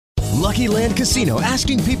Lucky Land Casino,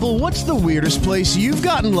 asking people, what's the weirdest place you've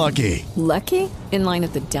gotten lucky? Lucky? In line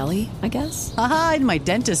at the deli, I guess? Aha, in my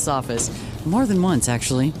dentist's office. More than once,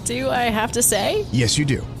 actually. Do I have to say? Yes, you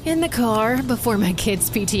do. In the car before my kids'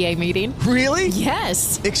 PTA meeting. Really?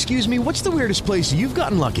 Yes. Excuse me, what's the weirdest place you've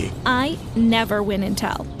gotten lucky? I never win and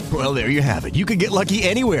tell. Well, there you have it. You can get lucky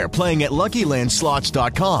anywhere, playing at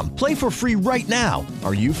LuckyLandSlots.com. Play for free right now.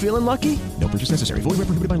 Are you feeling lucky? No purchase necessary. Void where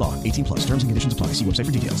prohibited by law. 18 plus. Terms and conditions apply. See website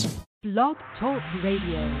for details. Blog Talk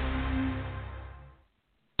Radio.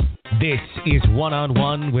 This is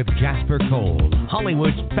One-on-One with Jasper Cole,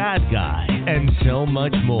 Hollywood's bad guy, and so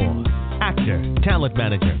much more. Actor, talent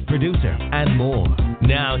manager, producer, and more.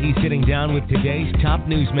 Now he's sitting down with today's top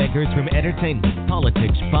newsmakers from entertainment,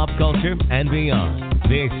 politics, pop culture, and beyond.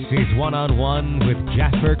 This is One-on-One with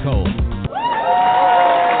Jasper Cole.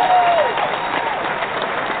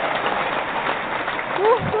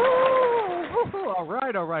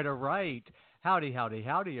 All right. Howdy,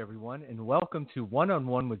 everyone, and welcome to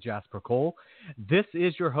One-on-One with Jasper Cole. This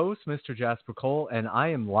is your host, Mr. Jasper Cole, and I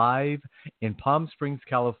am live in Palm Springs,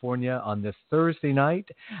 California on this Thursday night.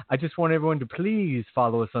 I just want everyone to please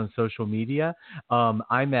follow us on social media.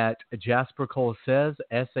 I'm at Jasper Cole Says,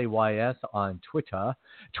 SAYS, on Twitter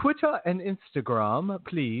and Instagram,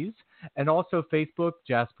 please, and also Facebook,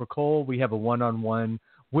 Jasper Cole. We have a One-on-One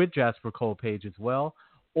with Jasper Cole page as well.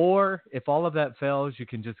 Or if all of that fails, you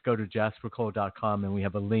can just go to jaspercole.com and we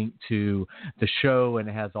have a link to the show and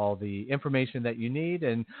it has all the information that you need.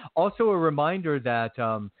 And also a reminder that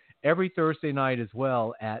every Thursday night as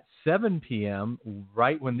well at 7 p.m.,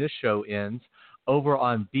 right when this show ends, over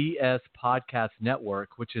on BS Podcast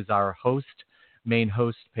Network, which is our main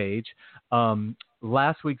host page,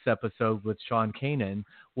 last week's episode with Sean Kanan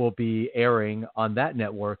will be airing on that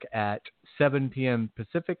network at 7 p.m.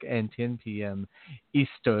 Pacific and 10 p.m.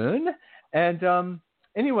 Eastern. And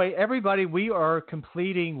anyway, everybody, we are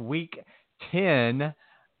completing week 10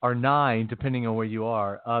 or 9, depending on where you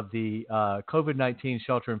are, of the COVID-19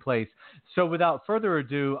 shelter in place. So without further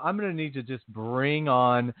ado, I'm going to need to just bring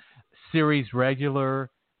on series regular,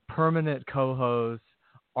 permanent co-host,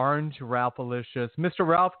 Orange Ralphalicious, Mr.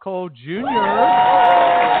 Ralph Cole Jr.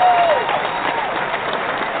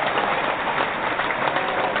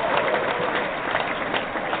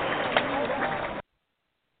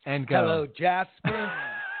 And go. Hello, Jasper.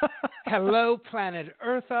 Hello, planet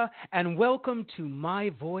Eartha, and welcome to my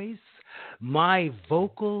voice, my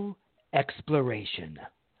vocal exploration.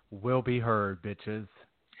 Will be heard, bitches.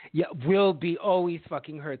 Yeah, will be always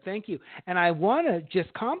fucking heard. Thank you. And I want to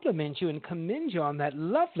just compliment you and commend you on that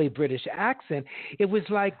lovely British accent. It was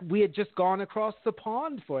like we had just gone across the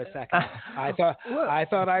pond for a second. I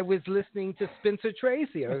thought I was listening to Spencer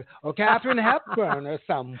Tracy or Katharine Hepburn or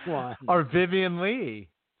someone. Or Vivian Lee.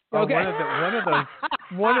 Okay.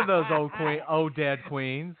 One of those old dead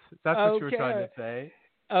queens. That's what you were trying to say.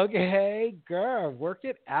 Okay, girl, work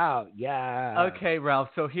it out. Yeah. Okay, Ralph.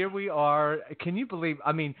 So here we are. Can you believe?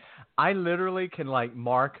 I mean, I literally can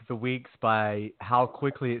mark the weeks by how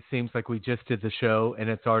quickly it seems like we just did the show, and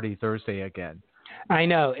it's already Thursday again. I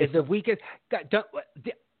know. It's the weekend.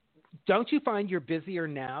 Don't you find you're busier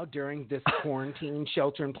now during this quarantine,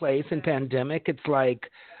 shelter in place, and pandemic? It's like,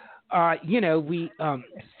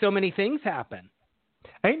 so many things happen.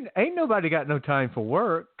 Ain't nobody got no time for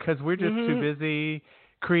work because we're just too busy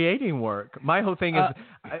creating work. My whole thing is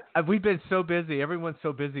we've been so busy. Everyone's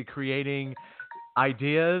so busy creating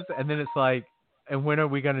ideas, and then it's like, and when are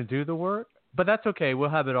we going to do the work? But that's okay.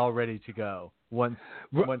 We'll have it all ready to go once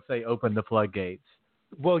they open the floodgates.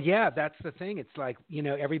 Well, yeah, that's the thing. It's like,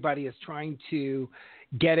 everybody is trying to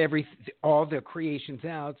get all their creations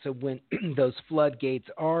out. So when those floodgates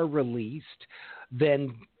are released,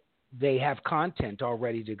 then they have content all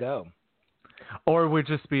ready to go. Or we'll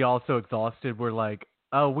just be all so exhausted. We're like,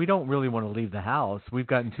 oh, we don't really want to leave the house. We've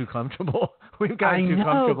gotten too comfortable.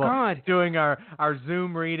 Comfortable doing our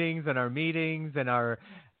Zoom readings and our meetings and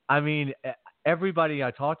everybody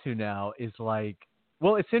I talk to now is like,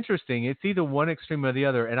 well, it's interesting. It's either one extreme or the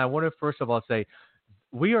other. And I want to first of all say,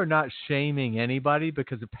 we are not shaming anybody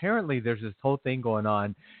because apparently there's this whole thing going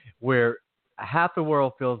on where half the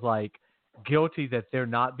world feels like guilty that they're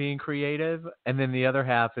not being creative. And then the other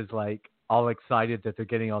half is like all excited that they're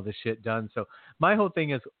getting all this shit done. So my whole thing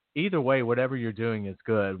is either way, whatever you're doing is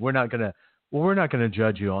good. We're not going to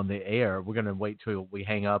judge you on the air. We're going to wait till we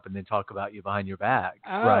hang up and then talk about you behind your back.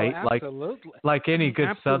 Right? Absolutely. Like any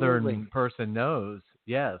good Southern person knows.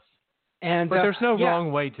 Yes. But there's no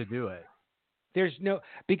wrong way to do it. There's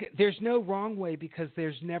no wrong way because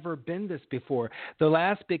there's never been this before. The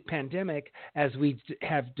last big pandemic, as we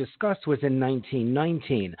have discussed, was in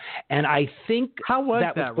 1919, and I think how was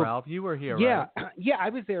that, Ralph? You were here, yeah, right? Yeah, I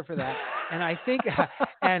was there for that, and I think,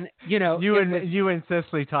 and you know, you and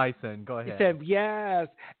Cicely Tyson. Go ahead. Said yes,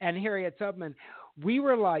 and Harriet Tubman. We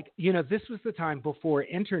were like, this was the time before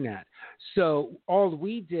internet. So all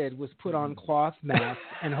we did was put on cloth masks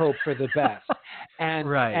and hope for the best. And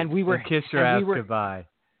right. And we were and kiss your ass goodbye.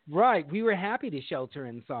 Right. We were happy to shelter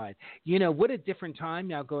inside. What a different time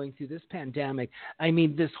now going through this pandemic. I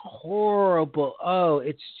mean, this horrible,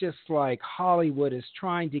 it's just like Hollywood is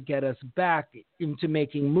trying to get us back into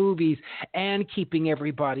making movies and keeping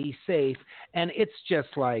everybody safe. And it's just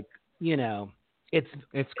like, it's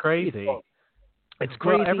crazy. It's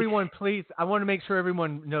crazy. Well, everyone, please, I want to make sure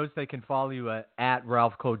everyone knows they can follow you at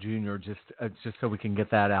Ralph Cole Jr. Just so we can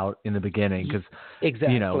get that out in the beginning, because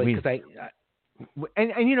exactly.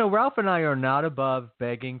 Ralph and I are not above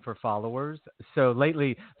begging for followers. So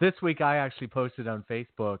lately, this week, I actually posted on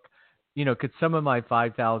Facebook, could some of my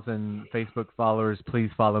 5,000 Facebook followers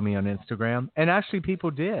please follow me on Instagram? And actually,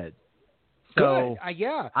 people did. So good.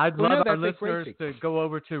 Yeah, I'd love our listeners to go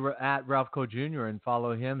over to at Ralph Cole Jr. and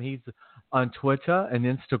follow him. He's on Twitter and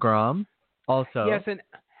Instagram also. Yes,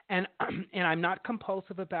 and I'm not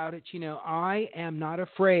compulsive about it. I am not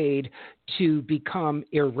afraid to become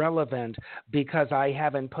irrelevant because I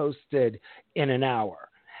haven't posted in an hour.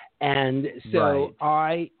 And so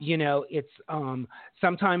right. It's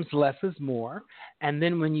sometimes less is more. And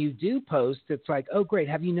then when you do post, it's like, oh, great.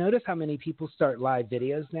 Have you noticed how many people start live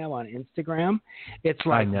videos now on Instagram? It's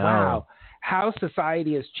like, wow, how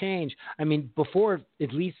society has changed. I mean, before,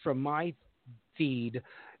 at least from my feed,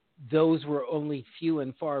 those were only few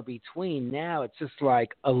and far between. Now it's just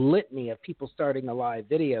like a litany of people starting a live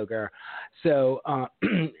video, girl. So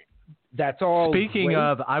that's all. Speaking great.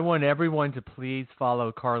 of, I want everyone to please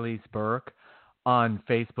follow Carlise Burke on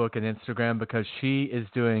Facebook and Instagram because she is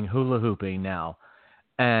doing hula hooping now.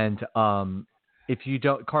 And if you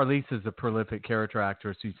don't, Carlise is a prolific character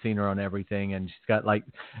actress. You've seen her on everything, and she's got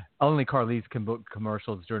only Carlise can book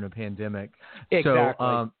commercials during a pandemic. Exactly.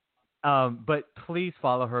 So, but please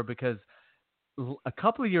follow her because a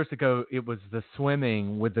couple of years ago, it was the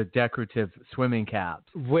swimming with the decorative swimming caps.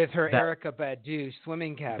 With her Erykah Badu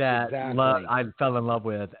swimming caps, that exactly. I fell in love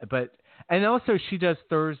with. And also she does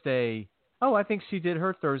Thursday. Oh, I think she did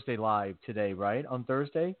her Thursday live today, right? On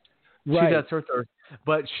Thursday? Right. She does her Thursday.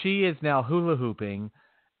 But she is now hula hooping,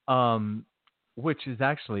 which is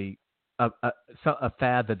actually a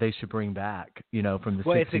fad that they should bring back, from the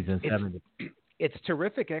 60s and 70s. It's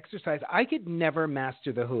terrific exercise. I could never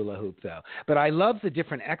master the hula hoop, though. But I love the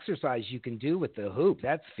different exercise you can do with the hoop.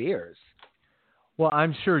 That's fierce. Well,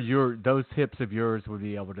 I'm sure those hips of yours would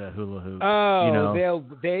be able to hula hoop. Oh,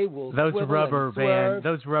 they will. Those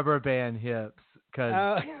rubber band hips.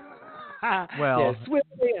 Cause, yeah,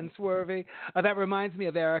 swivelly and swervy. That reminds me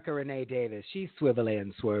of Erica Renee Davis. She's swivelly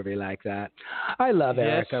and swervy like that. I love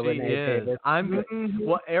Erica Renee Davis.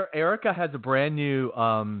 Well, Erica has a brand new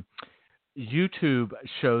YouTube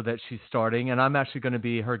show that she's starting, and I'm actually going to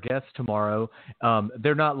be her guest tomorrow.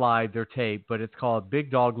 They're not live, they're taped, but it's called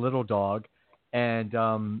Big Dog, Little Dog, and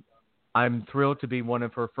I'm thrilled to be one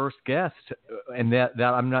of her first guests, and that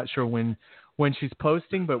I'm not sure when she's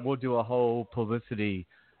posting, but we'll do a whole publicity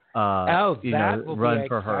will run be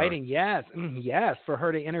for her. Exciting. Yes, for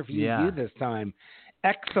her to interview you this time.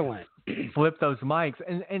 Excellent. Flip those mics.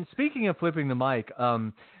 And speaking of flipping the mic,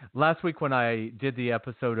 last week when I did the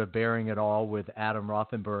episode of Bearing It All with Adam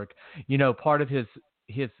Rothenberg, part of his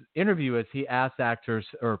interview is he asks actors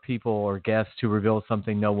or people or guests to reveal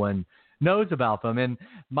something no one knows about them. And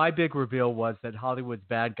my big reveal was that Hollywood's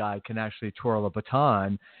bad guy can actually twirl a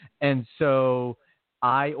baton. And so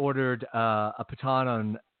I ordered a baton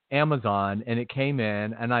on Amazon, and it came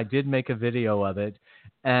in, and I did make a video of it.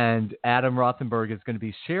 And Adam Rothenberg is going to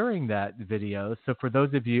be sharing that video. So for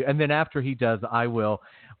those of you, and then after he does, I will.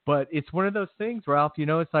 But it's one of those things, Ralph,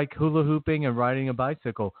 it's like hula hooping and riding a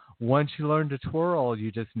bicycle. Once you learn to twirl,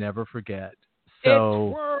 you just never forget. So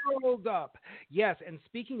it twirled up. Yes, and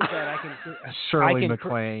speaking of that, I can Shirley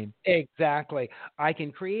MacLaine. Exactly. I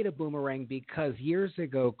can create a boomerang because years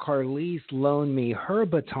ago, Carlise loaned me her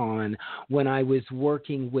baton when I was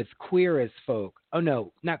working with Queer as Folk. Oh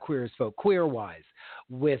no, not Queer as Folk, Queer Wise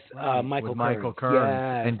with Michael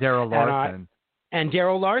Kern and Daryl Larson. And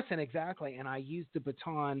Daryl Larson, exactly. And I used the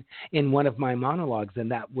baton in one of my monologues,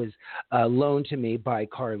 and that was loaned to me by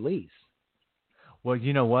Carlise. Well,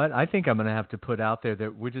 you know what? I think I'm going to have to put out there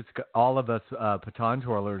that we're just all of us baton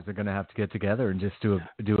twirlers are going to have to get together and just do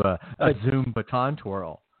a Zoom baton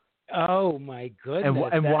twirl. Oh my goodness!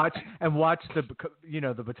 And watch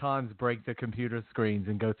the batons break the computer screens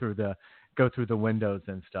and go through the windows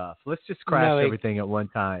and stuff. Let's just crash everything at one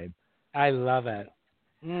time. I love it.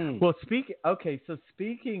 Mm. Well,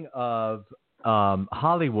 speaking of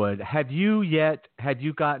Hollywood, have you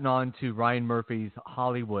gotten on to Ryan Murphy's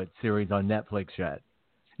Hollywood series on Netflix yet?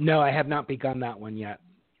 No, I have not begun that one yet.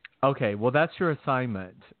 Okay, well that's your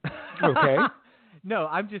assignment. Okay. No,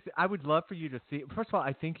 I would love for you to see. First of all,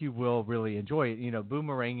 I think you will really enjoy it.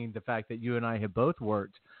 Boomeranging the fact that you and I have both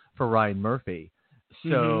worked for Ryan Murphy.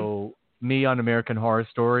 So me on American Horror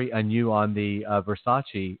Story and you on the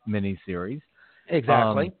Versace miniseries.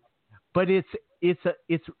 Exactly. But it's a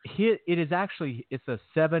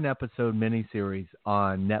 7-episode miniseries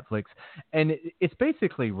on Netflix, and it's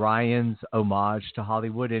basically Ryan's homage to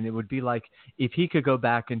Hollywood. And it would be like if he could go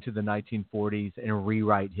back into the 1940s and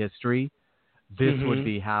rewrite history. This would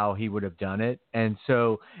be how he would have done it. And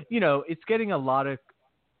so, it's getting a lot of,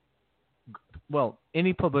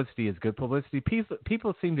 any publicity is good publicity.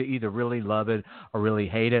 People seem to either really love it or really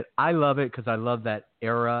hate it. I love it because I love that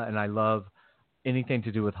era and I love anything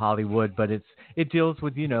to do with Hollywood, but it deals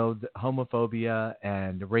with, the homophobia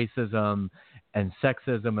and racism and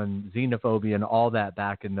sexism and xenophobia and all that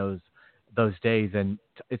back in those days. And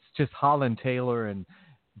it's just Holland Taylor and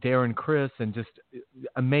Darren Criss and just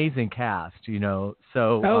amazing cast,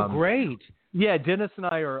 So great. Yeah, Dennis and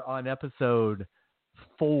I are on episode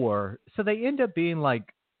 4, so they end up being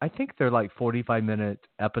I think they're 45-minute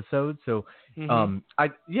episodes. So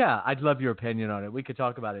I'd love your opinion on it. We could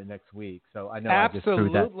talk about it next week. So I know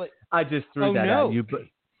absolutely. I just threw that at you,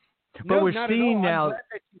 but we're seeing now.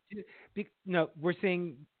 No, we're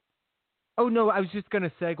seeing. Oh no, I was just going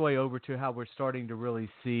to segue over to how we're starting to really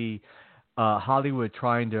see Hollywood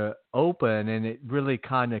trying to open, and it really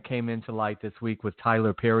kind of came into light this week with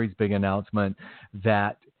Tyler Perry's big announcement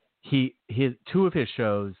that his 2 of his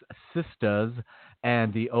shows, Sisters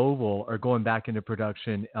and The Oval, are going back into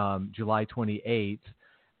production July 28th,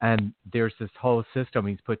 and there's this whole system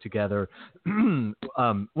he's put together,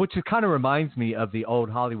 which kind of reminds me of the old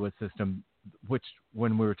Hollywood system, which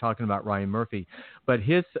when we were talking about Ryan Murphy. But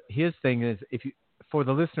his thing is, for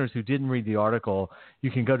the listeners who didn't read the article,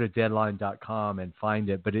 you can go to deadline.com and find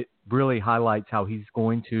it, but it really highlights how he's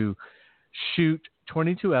going to shoot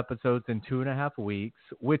 22 episodes in 2.5 weeks,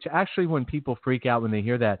 which actually when people freak out when they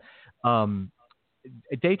hear that,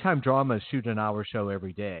 daytime dramas shoot an hour show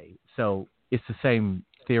every day. So it's the same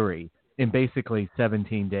theory. In basically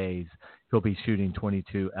 17 days, he'll be shooting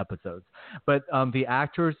 22 episodes. But the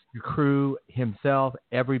actors, the crew, himself,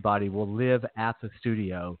 everybody will live at the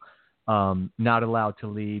studio, not allowed to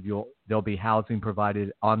leave. There'll be housing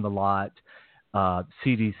provided on the lot.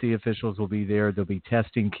 CDC officials will be there. There'll be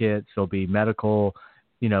testing kits. There'll be medical,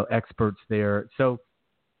 experts there. So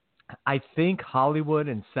I think Hollywood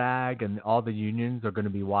and SAG and all the unions are going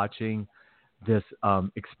to be watching this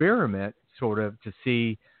experiment sort of to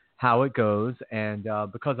see how it goes. And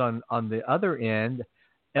because on the other end,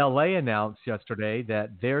 LA announced yesterday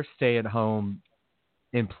that their stay-at-home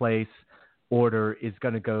in place order is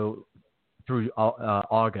going to go through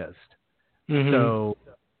August. So,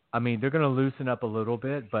 I mean, they're going to loosen up a little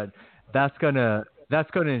bit, but that's going to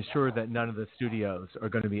ensure that none of the studios are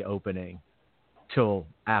going to be opening till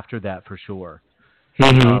after that for sure.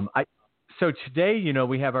 So today,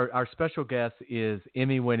 we have our special guest is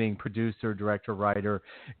Emmy-winning producer, director, writer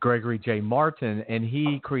Gregori J. Martin, and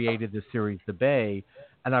he created the series The Bay.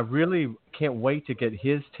 And I really can't wait to get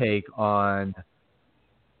his take on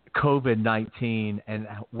COVID-19 and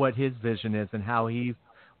what his vision is and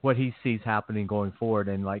what he sees happening going forward,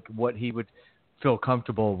 and what he would feel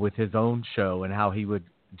comfortable with his own show and how he would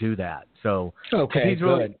do that. So okay,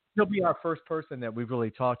 good. He'll be our first person that we've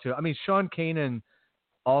really talked to. I mean, Sean Kanan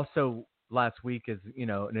also last week is,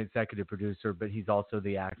 an executive producer, but he's also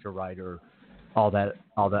the actor, writer, all the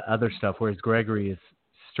other stuff, whereas Gregory is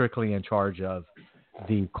strictly in charge of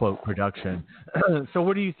the quote production. So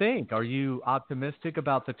what do you think? Are you optimistic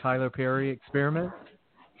about the Tyler Perry experiment?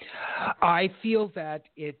 I feel that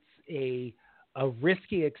it's a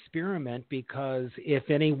risky experiment because if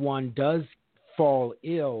anyone does fall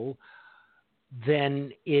ill,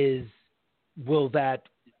 then will that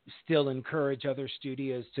still encourage other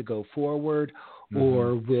studios to go forward,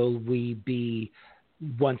 or will we be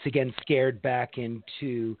once again scared back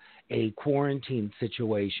into a quarantine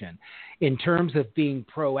situation? In terms of being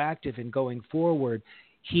proactive and going forward,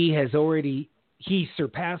 he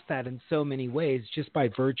surpassed that in so many ways just by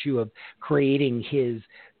virtue of creating his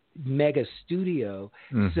mega studio.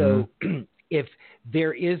 So if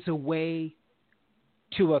there is a way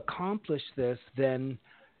to accomplish this, then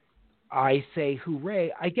I say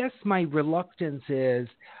hooray. I guess my reluctance is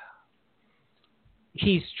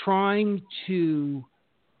he's trying to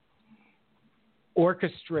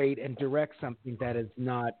orchestrate and direct something that is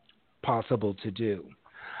not possible to do.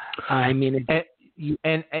 I mean,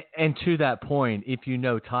 and to that point, if you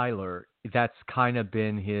know Tyler, that's kind of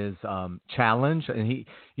been his challenge, and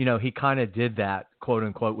he kind of did that, quote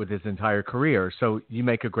unquote, with his entire career. So you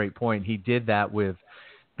make a great point. He did that with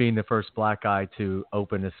being the first black guy to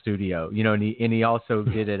open a studio, and he also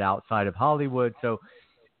did it outside of Hollywood. So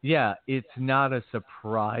yeah, it's not a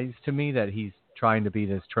surprise to me that he's trying to be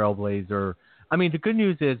this trailblazer. I mean, the good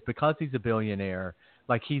news is because he's a billionaire,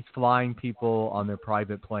 like he's flying people on their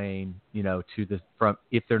private plane, from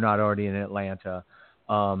if they're not already in Atlanta.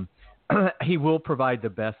 He will provide the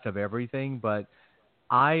best of everything, but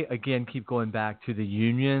I again keep going back to the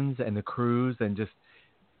unions and the crews and just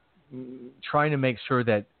trying to make sure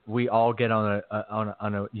that we all get on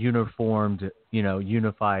a uniformed,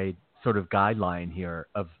 unified sort of guideline here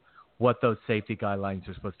of what those safety guidelines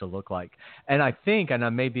are supposed to look like. And I think, and I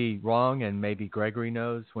may be wrong, and maybe Gregori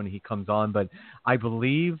knows when he comes on, but I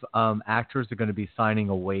believe actors are going to be signing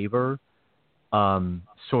a waiver,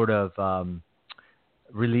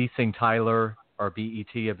 releasing Tyler or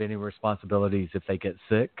BET of any responsibilities if they get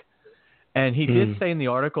sick. And he did say in the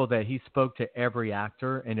article that he spoke to every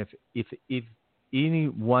actor, and if any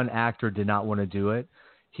one actor did not want to do it,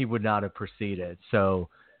 he would not have proceeded. So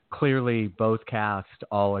clearly both cast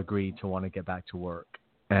all agreed to want to get back to work.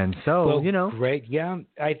 And so, Great. Yeah.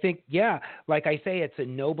 I think, like I say, it's a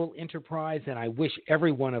noble enterprise, and I wish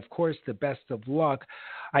everyone, of course, the best of luck.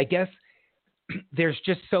 I guess there's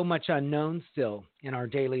just so much unknown still in our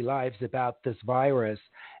daily lives about this virus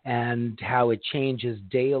and how it changes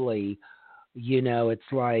daily. It's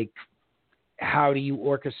like, how do you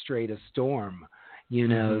orchestrate a storm?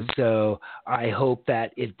 So I hope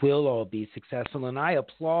that it will all be successful. And I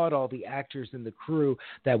applaud all the actors and the crew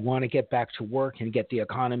that want to get back to work and get the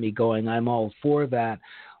economy going. I'm all for that.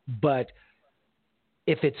 But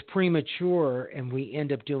if it's premature and we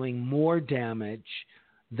end up doing more damage,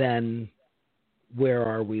 then where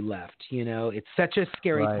are we left? It's such a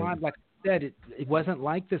scary time. Like I said, it wasn't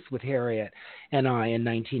like this with Harriet and I in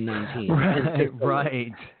 1919.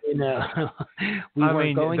 Right. You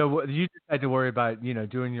just had to worry about,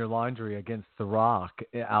 doing your laundry against the rock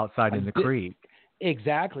outside in the creek.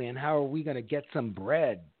 Exactly. And how are we going to get some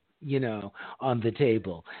bread, on the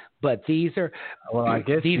table? But these are, well, I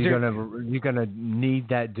guess you're going to knead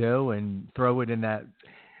that dough and throw it in that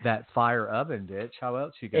fire oven, bitch. How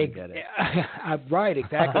else you going to get it? Right.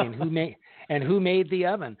 Exactly. And who made the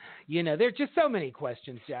oven? There's just so many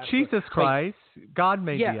questions, Jasper. Jesus Christ. God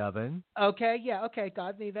made the oven. Okay, yeah, okay.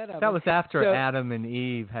 God made that oven. That was after Adam and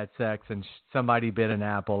Eve had sex and somebody bit an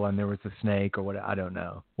apple and there was a snake or whatever. I don't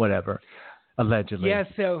know. Whatever. Allegedly. Yeah,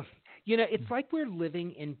 so, it's like we're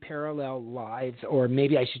living in parallel lives, or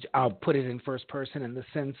maybe I'll put it in first person in the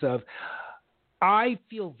sense of I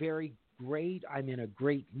feel very great. I'm in a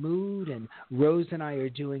great mood, and Rose and I are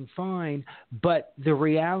doing fine. But the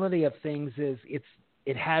reality of things is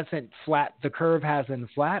the curve hasn't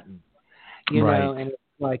flattened, know, and it's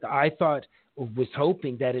like I was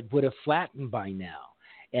hoping that it would have flattened by now.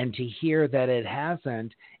 And to hear that it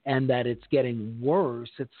hasn't and that it's getting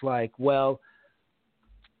worse, it's like, well,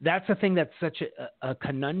 that's a thing that's such a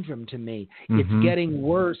conundrum to me. It's getting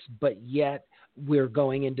worse, but yet we're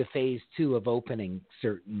going into phase 2 of opening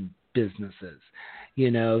certain businesses,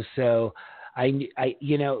 so I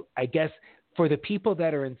guess for the people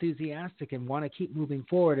that are enthusiastic and want to keep moving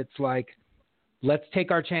forward, it's like, let's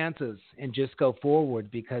take our chances and just go forward,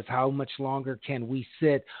 because how much longer can we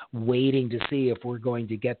sit waiting to see if we're going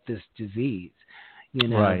to get this disease,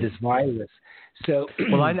 this virus? So,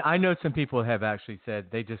 well, I know some people have actually said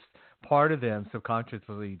they just, part of them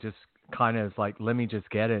subconsciously just kind of like, let me just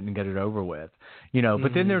get it and get it over with,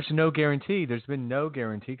 but then there's no guarantee. There's been no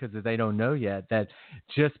guarantee, because they don't know yet that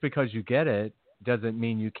just because you get it doesn't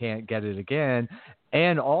mean you can't get it again.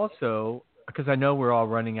 And also, because I know we're all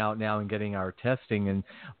running out now and getting our testing,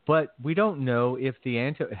 but we don't know if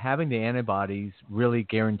having the antibodies really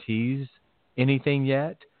guarantees anything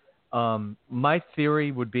yet. My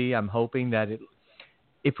theory would be, I'm hoping that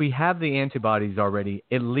if we have the antibodies already,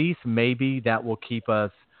 at least maybe that will keep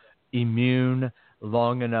us immune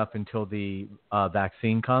long enough until the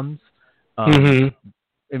vaccine comes. And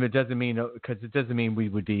it doesn't mean we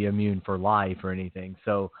would be immune for life or anything.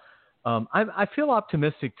 So I feel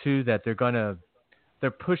optimistic too that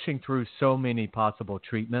they're pushing through so many possible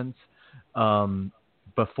treatments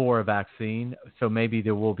before a vaccine. So maybe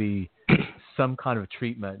there will be some kind of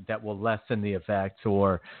treatment that will lessen the effects,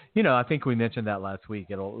 or, I think we mentioned that last week.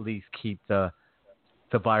 It'll at least keep the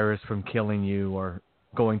virus from killing you or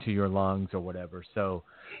going to your lungs or whatever. So,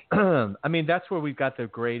 I mean, that's where we've got the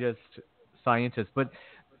greatest scientists. But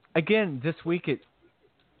again, this week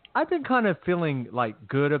I've been kind of feeling like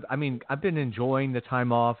good. I've been enjoying the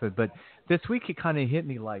time off, but this week it kind of hit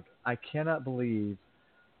me like, I cannot believe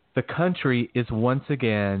the country is once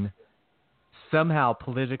again somehow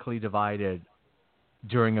politically divided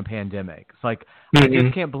during a pandemic. It's like, I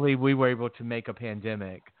just can't believe we were able to make a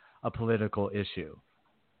pandemic a political issue.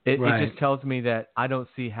 It just tells me that I don't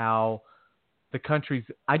see how the country's.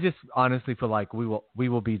 I just honestly feel like we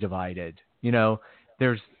will be divided.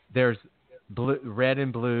 There's blue, red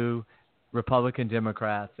and blue, Republican,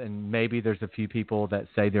 Democrats, and maybe there's a few people that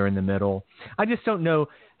say they're in the middle. I just don't know,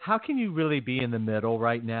 how can you really be in the middle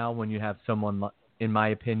right now when you have someone, in my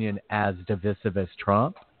opinion, as divisive as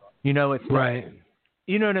Trump? It's right.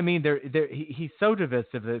 You know what I mean? He's so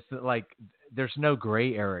divisive. It's like there's no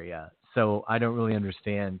gray area. So I don't really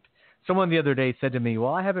understand. Someone the other day said to me,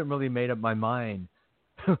 well, I haven't really made up my mind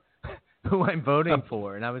who I'm voting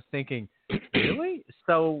for. And I was thinking, really?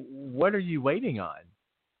 So what are you waiting on?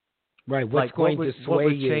 Right. What's going to sway what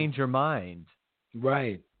would you? change your mind?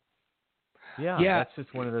 Right. Yeah, that's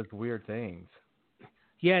just one of those weird things.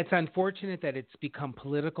 Yeah, it's unfortunate that it's become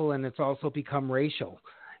political and it's also become racial.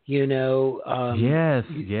 Yes.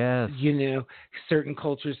 Certain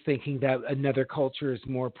cultures thinking that another culture is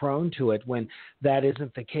more prone to it when that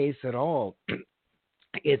isn't the case at all.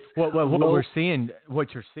 It's what you're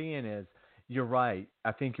seeing is, you're right.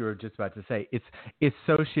 I think you were just about to say it's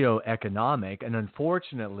socioeconomic, and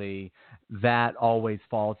unfortunately, that always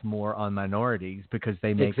falls more on minorities because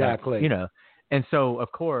they make exactly. And so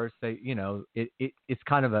of course they, it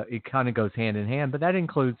kind of goes hand in hand, but that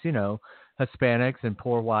includes, Hispanics and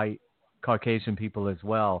poor white Caucasian people as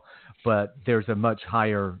well. But there's a much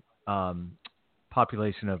higher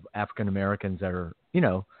population of African Americans that are,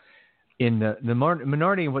 in the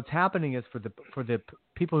minority. And what's happening is for the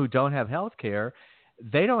people who don't have health care,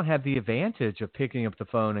 they don't have the advantage of picking up the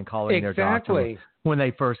phone and calling their doctor when they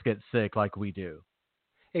first get sick like we do.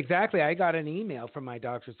 Exactly. I got an email from my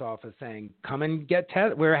doctor's office saying, come and get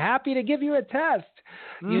tested. We're happy to give you a test,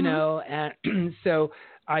 and so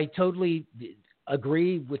I totally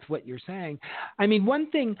agree with what you're saying. I mean, one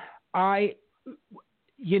thing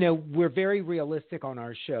we're very realistic on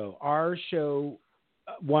our show. Our show,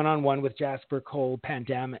 One-on-One with Jasper Cole,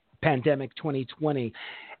 Pandemic 2020,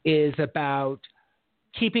 is about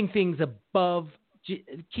keeping things a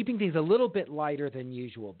little bit lighter than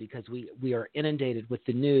usual because we are inundated with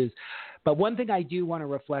the news. But one thing I do want to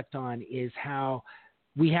reflect on is how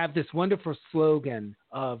we have this wonderful slogan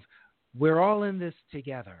of we're all in this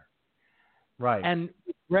together. Right. And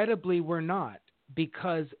regrettably, we're not,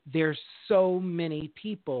 because there's so many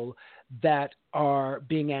people that are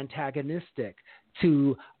being antagonistic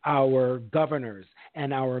to our governors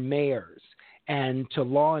and our mayors and to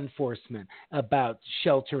law enforcement about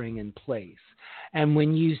sheltering in place. And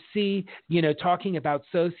when you see, talking about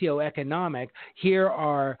socioeconomic, here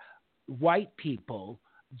are white people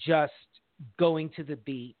just going to the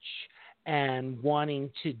beach and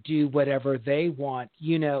wanting to do whatever they want.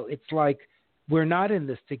 It's like we're not in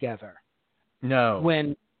this together. No,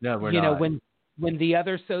 we're not. When the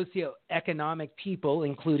other socioeconomic people,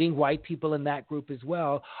 including white people in that group as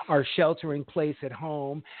well, are sheltering place at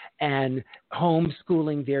home and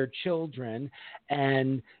homeschooling their children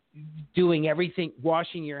and doing everything,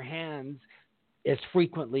 washing your hands as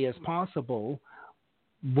frequently as possible,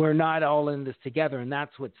 we're not all in this together. And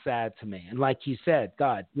that's what's sad to me. And like you said,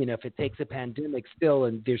 God, if it takes a pandemic still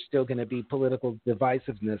and there's still going to be political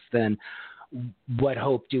divisiveness, then what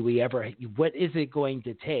hope do we ever? What is it going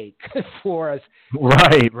to take for us?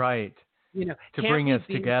 Right. To bring us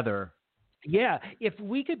together. Yeah, if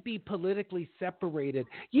we could be politically separated,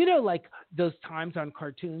 like those times on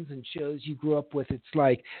cartoons and shows you grew up with, it's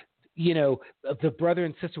like, the brother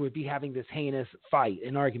and sister would be having this heinous fight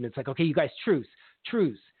and argument. It's like, okay, you guys, truce.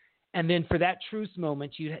 And then for that truce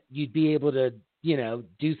moment, you'd be able to,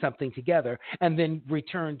 do something together and then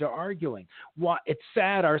return to arguing. It's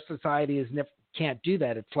sad our society can't do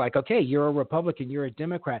that. It's like, okay, you're a Republican, you're a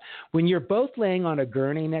Democrat. When you're both laying on a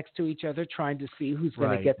gurney next to each other trying to see who's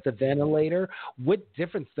going to get the ventilator, what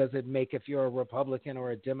difference does it make if you're a Republican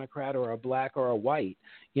or a Democrat or a black or a white?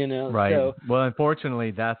 Right. So, well,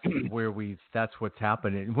 unfortunately, that's what's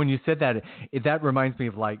happening. When you said that, that reminds me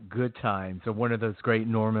of like Good Times, or one of those great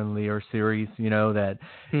Norman Lear series, that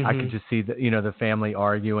I could just see the family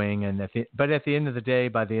arguing, but at the end of the day,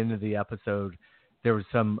 by the end of the episode, there was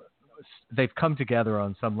some they've come together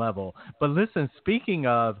on some level. But listen, speaking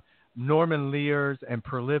of Norman Lears and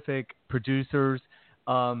prolific producers,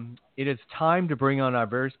 it is time to bring on our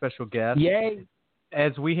very special guest. Yay!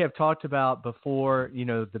 As we have talked about before,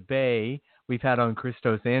 the Bay, we've had on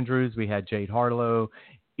Christos Andrews, we had Jade Harlow.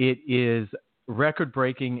 It is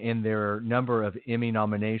record-breaking in their number of Emmy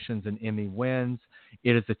nominations and Emmy wins.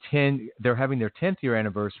 It is they're having their 10th year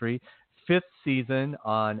anniversary, 5th season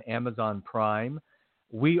on Amazon Prime.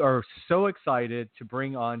 We are so excited to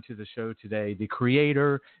bring on to the show today the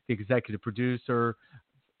creator, the executive producer,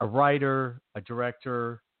 a writer, a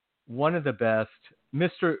director, one of the best,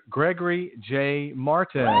 Mr. Gregori J.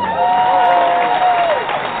 Martin.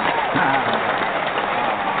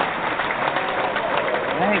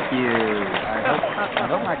 Thank you. I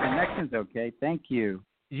hope my connection's okay. Thank you.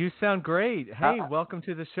 You sound great. Hey, welcome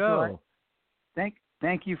to the show. Thank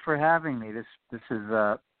you for having me. This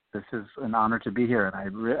is an honor to be here,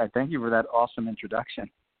 and I thank you for that awesome introduction.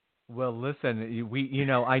 Well, listen,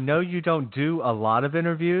 I know you don't do a lot of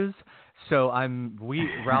interviews, so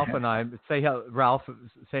Ralph and I Ralph,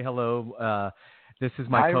 say hello. This is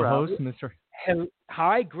my co-host, Ralph. Mr.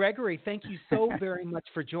 Hi, Gregory. Thank you so very much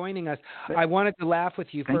for joining us. I wanted to laugh with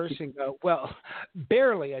you first and go, well,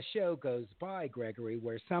 barely a show goes by, Gregory,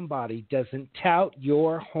 where somebody doesn't tout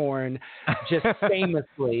your horn just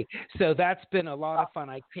famously. So that's been a lot of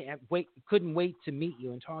fun. I couldn't wait to meet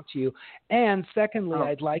you and talk to you. And secondly,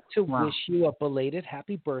 I'd like to wish you a belated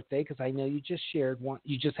happy birthday, because I know you just shared one.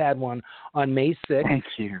 You just had one on May 6th. Thank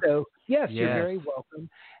you. So yes, you're very welcome.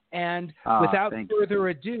 And without further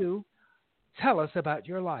ado, tell us about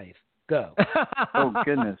your life. Go. Oh,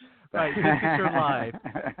 goodness. Right, this is your life.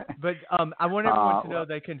 But I want everyone to know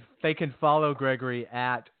they can follow Gregori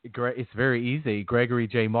at, it's very easy,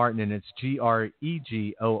 Gregori J. Martin, and it's Gregori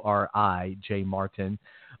J. Martin,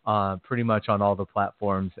 pretty much on all the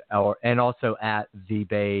platforms, and also at the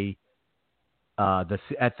Bay,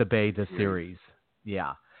 the series.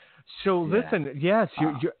 Yeah. So listen, yes,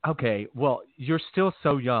 you're okay. Well, you're still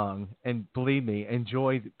so young, and believe me,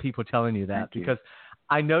 enjoy people telling you that, because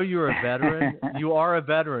I know you're a veteran. You are a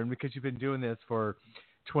veteran because you've been doing this for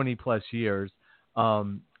 20 plus years.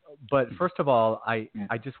 But first of all, I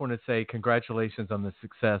just want to say congratulations on the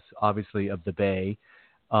success, obviously, of the Bay.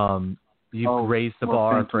 You've raised the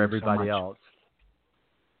bar for everybody else.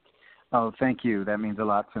 Oh, thank you. That means a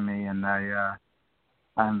lot to me, and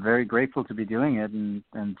I'm very grateful to be doing it and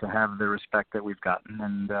to have the respect that we've gotten,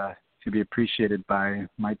 and to be appreciated by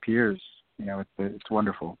my peers. It's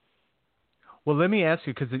wonderful. Well, let me ask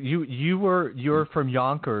you, because you're from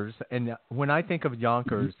Yonkers, and when I think of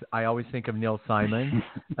Yonkers, I always think of Neil Simon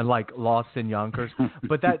and like Lost in Yonkers.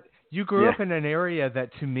 But that you grew up in an area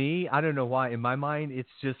that, to me, I don't know why, in my mind, it's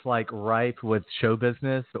just like ripe with show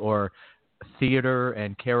business or theater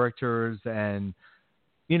and characters, and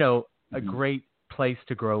a great place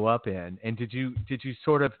to grow up in. And did you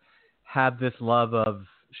sort of have this love of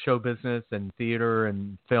show business and theater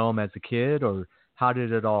and film as a kid, or how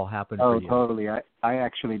did it all happen for you? Oh, totally. I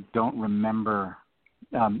actually don't remember.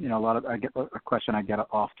 A question I get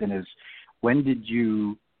often is, when did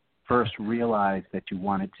you first realize that you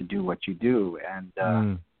wanted to do what you do?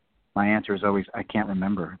 And my answer is always, I can't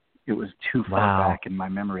remember. It was too far back in my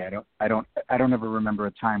memory. I don't ever remember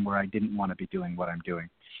a time where I didn't want to be doing what I'm doing.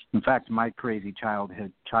 In fact, my crazy child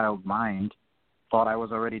mind thought I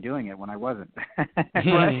was already doing it when I wasn't.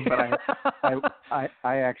 But I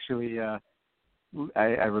actually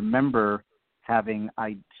I remember having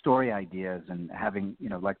story ideas and having,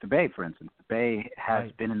 like the Bay, for instance. The Bay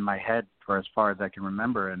has been in my head for as far as I can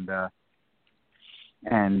remember, and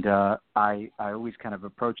I always kind of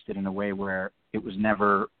approached it in a way where it was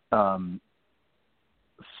never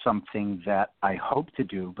something that I hoped to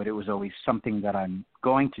do, but it was always something that I'm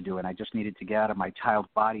going to do, and I just needed to get out of my child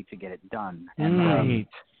body to get it done. And,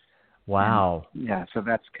 wow. And, so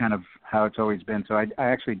that's kind of how it's always been. So I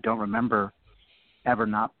actually don't remember ever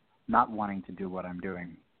not wanting to do what I'm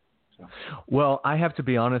doing. So. Well, I have to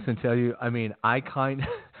be honest and tell you, I mean, I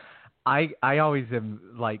always am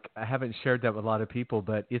like, I haven't shared that with a lot of people,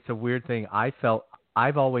 but it's a weird thing.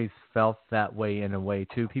 I've always felt that way in a way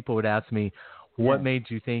too. People would ask me, what made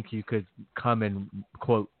you think you could come and,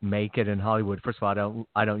 quote, make it in Hollywood? First of all,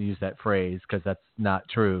 I don't use that phrase because that's not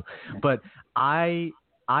true. But I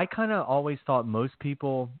kind of always thought most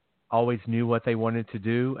people always knew what they wanted to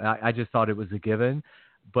do. I just thought it was a given.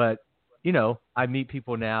 But, I meet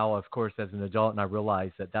people now, of course, as an adult, and I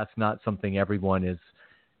realize that that's not something everyone is,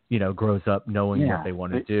 grows up knowing what they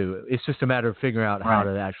want to do. It's just a matter of figuring out how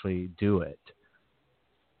to actually do it.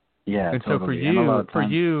 Yeah, and totally. So for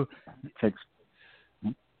you, it takes...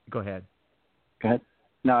 Go ahead. Go ahead.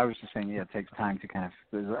 No, I was just saying, yeah, it takes time to kind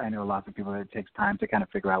of. I know lots of people that it takes time to kind of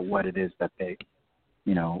figure out what it is that they,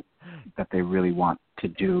 that they really want to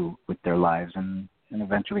do with their lives, and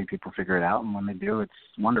eventually people figure it out, and when they do, it's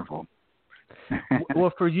wonderful.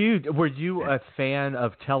 Well, for you, were you a fan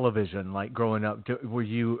of television, like growing up? Were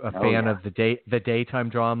you a fan of the daytime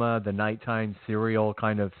drama, the nighttime serial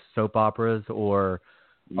kind of soap operas, or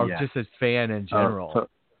just a fan in general?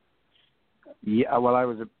 Yeah, well, I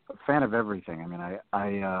was a fan of everything. I mean,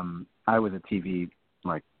 I was a TV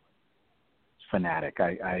fanatic.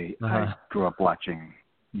 I grew up watching,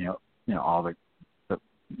 all the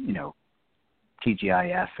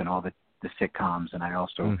TGIF and all the sitcoms, and I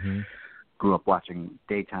also grew up watching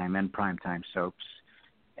daytime and primetime soaps,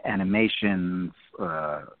 animations,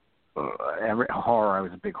 horror. I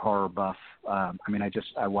was a big horror buff. I mean,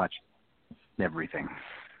 I watched everything.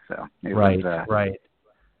 So it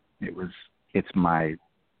was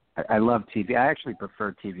I love TV. I actually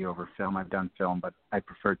prefer TV over film. I've done film, but I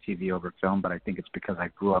prefer TV over film. But I think it's because I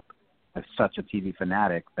grew up as such a TV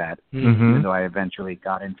fanatic that even though I eventually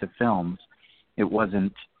got into films, it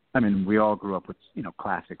wasn't. I mean, we all grew up with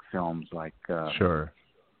classic films like Back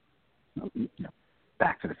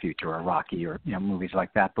to the Future or Rocky or movies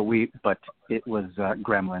like that. But it was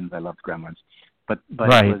Gremlins. I loved Gremlins. But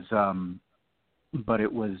I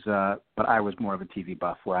was more of a TV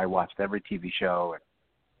buff where I watched every TV show, and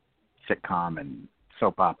sitcom, and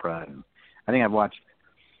soap opera, and I think I watched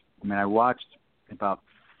about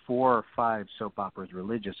 4 or 5 soap operas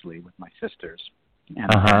religiously with my sisters, and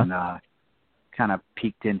then kind of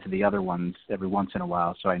peeked into the other ones every once in a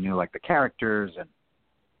while, so I knew like the characters, and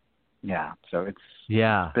so it's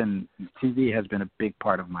been, TV has been a big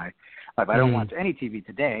part of my life. I don't watch any TV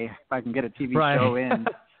today. If I can get a TV show in,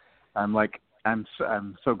 I'm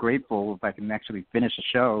so grateful if I can actually finish a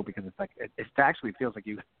show, because it's like it actually feels like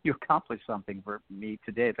you accomplished something for me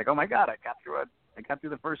today. It's like, oh my God, I got through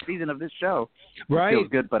the first season of this show. It feels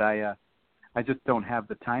good, but I just don't have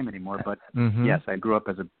the time anymore. But yes, I grew up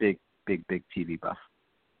as a big TV buff.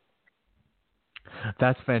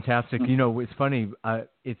 That's fantastic. It's funny.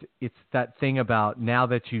 It's that thing about now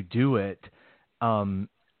that you do it.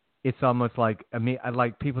 It's almost like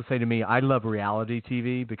people say to me, I love reality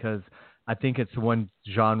TV because I think it's one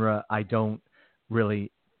genre I'm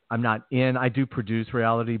not in. I do produce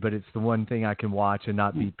reality, but it's the one thing I can watch and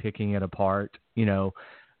not be picking it apart,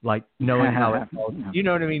 like knowing how it's all, you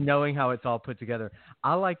know what I mean? Knowing how it's all put together.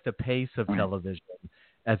 I like the pace of television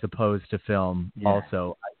as opposed to film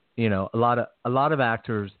also. A lot of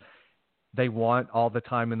actors, they want all the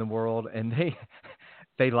time in the world, and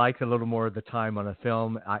they like a little more of the time on a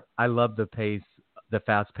film. I love the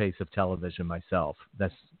fast pace of television myself.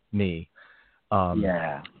 That's me.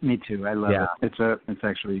 Me too. I love it. It's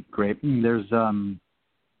actually great. There's I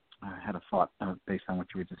had a thought based on what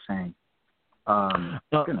you were just saying. I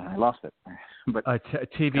lost it. But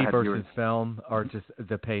TV versus film, or just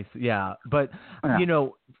the pace. Yeah, but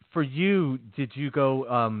for you, did you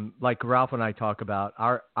go like Ralph and I talk about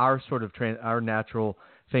our sort of our natural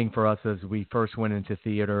thing for us as we first went into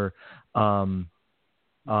theater, and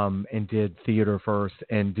did theater first.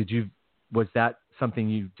 And was that something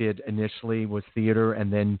you did initially, was theater,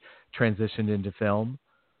 and then transitioned into film?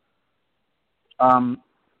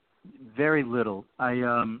 Very little.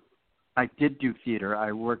 I did do theater.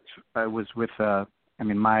 I was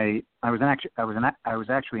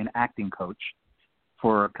actually an acting coach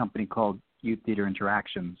for a company called Youth Theater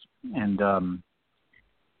Interactions, and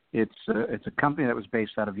it's a company that was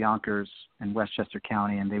based out of Yonkers in Westchester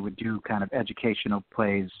County, and they would do kind of educational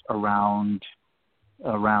plays around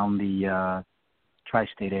the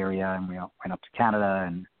tri-state area, and we went up to Canada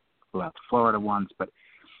and flew out to Florida once, but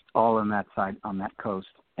all on that side, on that coast.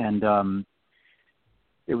 And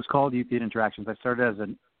it was called Youth Theater Interactions. I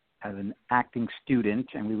started as an acting student,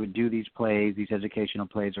 and we would do these educational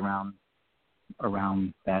plays around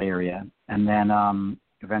that area. And then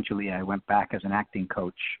eventually I went back as an acting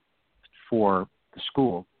coach for the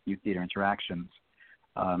school, Youth Theater Interactions,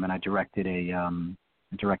 and I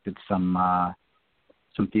directed some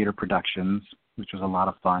theater productions, which was a lot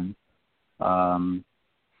of fun. And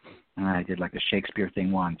I did like a Shakespeare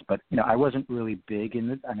thing once, but I wasn't really big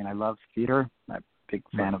in it. I mean, I love theater. I'm a big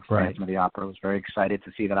fan of Phantom of the Opera. I was very excited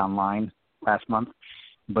to see that online last month.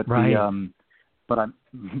 But I'm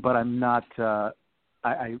not.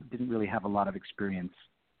 I didn't really have a lot of experience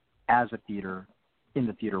in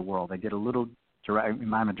the theater world. I did a little.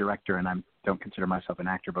 I'm a director, and I don't consider myself an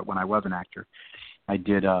actor. But when I was an actor, I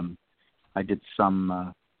did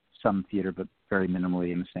some theater, but very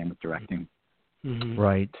minimally, and the same with directing. Mm-hmm.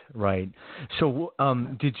 Right. So,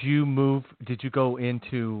 did you go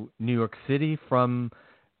into New York City from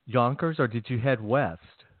Yonkers, or did you head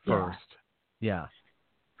west first? Yeah.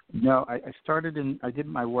 No, I did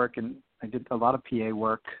my work, and I did a lot of PA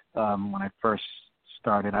work when I first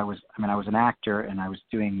started. I was an actor, and I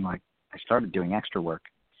started doing extra work,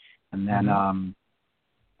 and then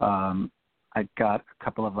I got a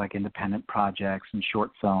couple of like independent projects and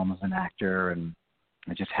short films as an actor, and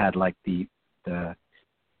I just had like the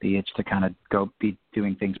itch to kind of go be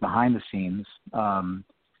doing things behind the scenes.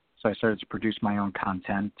 So I started to produce my own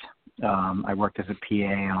content. I worked as a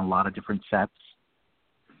PA on a lot of different sets.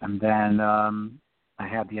 And then I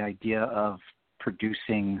had the idea of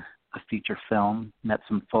producing a feature film, met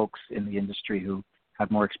some folks in the industry who had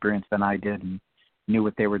more experience than I did and knew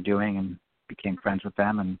what they were doing, and became friends with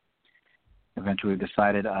them, and eventually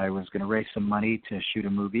decided I was going to raise some money to shoot a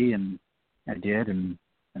movie, and I did, and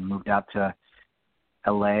moved out to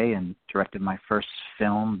L.A. and directed my first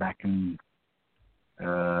film back in,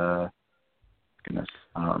 goodness,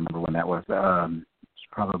 I don't remember when that was. It's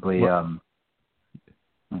probably...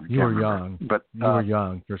 you were young, but you were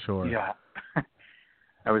young for sure. Yeah, I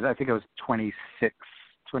think I was 26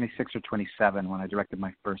 or 27 when I directed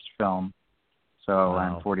my first film. So wow.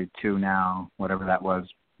 I'm 42 now, whatever that was,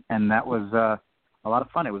 and that was a lot of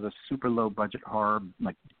fun. It was a super low budget horror,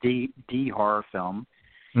 like D horror film,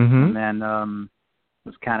 and then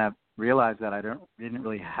was kind of realized that I didn't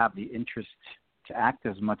really have the interest to act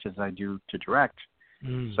as much as I do to direct.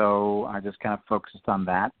 So I just kind of focused on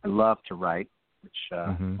that. I love to write, which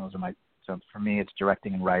those are so for me it's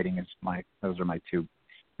directing and writing those are my two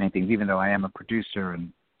main things, even though I am a producer,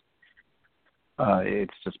 and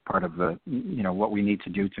it's just part of the what we need to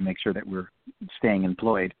do to make sure that we're staying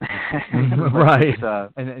employed. Right.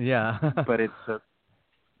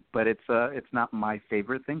 But it's not my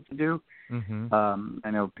favorite thing to do. I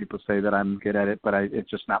know people say that I'm good at it, but it's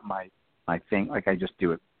just not my thing. Like, I just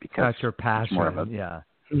do it because that's your passion. More of yeah,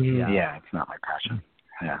 it's not my passion.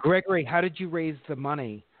 Yeah. Gregory, how did you raise the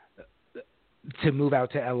money to move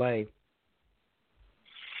out to L.A.?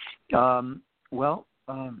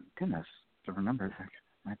 Goodness, to remember,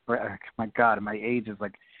 my God, my age is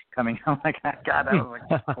like coming. I'm like, God, that was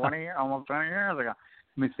like almost 20 years ago.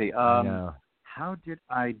 Let me see. How did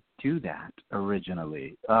I do that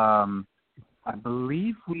originally? I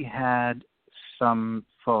believe we had some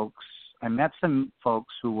folks. I met some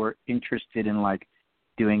folks who were interested in like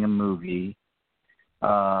doing a movie.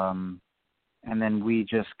 And then we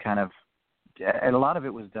just kind of, and a lot of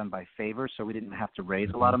it was done by favor, so we didn't have to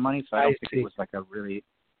raise a lot of money. So I don't think it was like a really,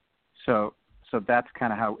 so that's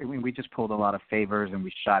kind of how, we just pulled a lot of favors, and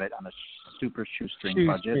we shot it on a super shoestring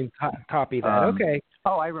budget. Copy that. Okay.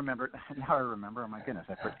 Oh, I remember. Now I remember. Oh my goodness.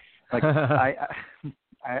 I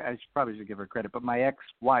probably should give her credit, but my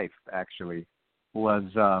ex-wife actually was,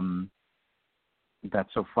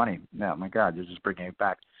 that's so funny. Oh my God, you're just bringing it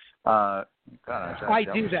back. God, I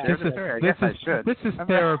do that. I guess I should. This is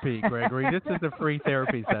therapy, Gregory. This is a free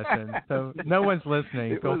therapy session, so no one's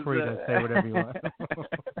listening. Feel free to say whatever you want.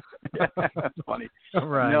 That's funny.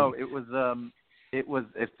 Right. No,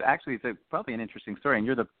 it's probably an interesting story, and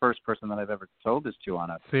you're the first person that I've ever told this to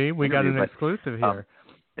on a. See, we got an exclusive here.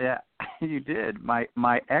 Yeah, you did. My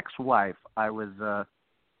ex-wife, I was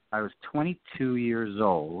 22 years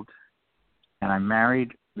old, and I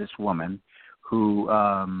married this woman who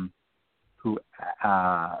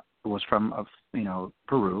was from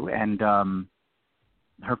Peru, and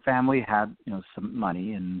her family had some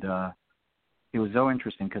money, and it was so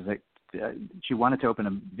interesting because she wanted to open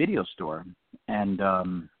a video store, and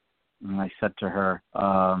I said to her,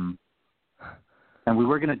 and we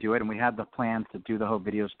were going to do it, and we had the plans to do the whole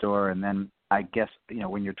video store, and then I guess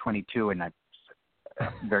when you're 22 and I'm a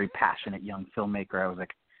very passionate young filmmaker, I was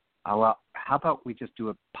like, oh, well, how about we just do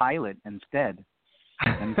a pilot instead?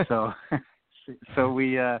 And so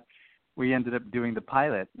we ended up doing the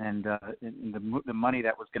pilot, and the money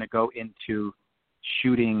that was going to go into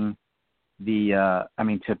shooting to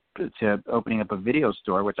opening up a video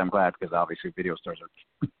store, which I'm glad, because obviously video stores are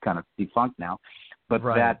kind of defunct now, but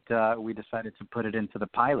that we decided to put it into the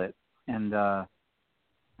pilot, and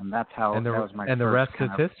that's how that was my. And the rest is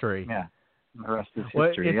history. Yeah. The rest is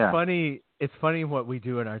history. It's funny. It's funny what we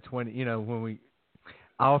do in our 20s.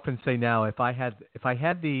 I often say now, if I had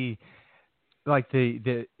the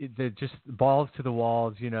just balls to the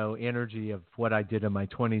walls, energy of what I did in my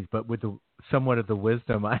 20s, but with somewhat of the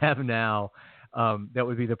wisdom I have now, that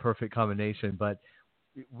would be the perfect combination. But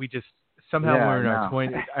we just somehow we're in our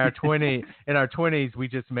 20s, we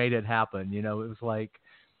just made it happen. It was like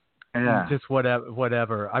just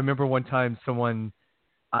whatever. I remember one time someone,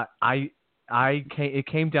 it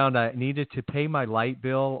came down to I needed to pay my light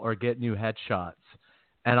bill or get new headshots.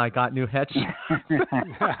 and I got new headshots.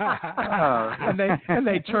 and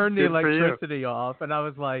they turned the electricity off, and I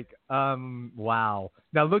was like, wow.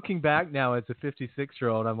 Now looking back now as a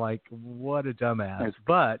 56-year-old, I'm like, what a dumbass.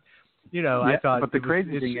 But I thought. But the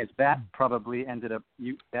crazy thing is that probably ended up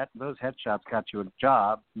those headshots got you a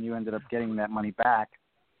job, and you ended up getting that money back.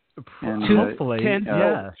 And, hopefully,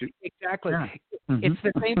 yeah. Exactly. Yeah. It's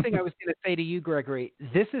the same thing I was going to say to you, Gregory.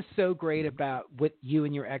 This is so great about what you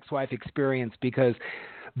and your ex-wife experienced, because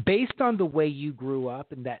based on the way you grew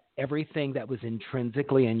up and that everything that was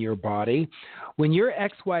intrinsically in your body, when your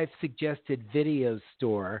ex-wife suggested video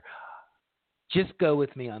store, just go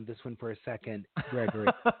with me on this one for a second, Gregory.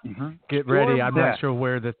 Get ready. I'm not sure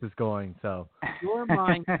where this is going. So your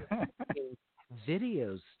mind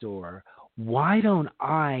video store. Why don't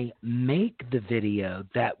I make the video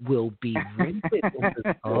that will be rented in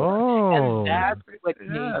the store? And that's what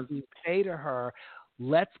made me say to her,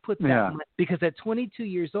 let's put that because at 22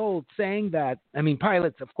 years old, saying that, I mean,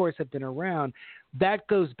 pilots, of course, have been around. That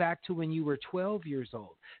goes back to when you were 12 years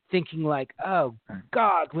old, thinking like, oh,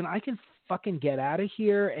 God, when I can fucking get out of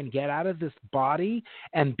here and get out of this body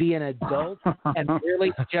and be an adult and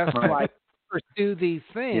really just like pursue these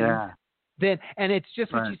things. Yeah. Then, and it's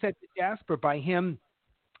just what you said to Jasper, by him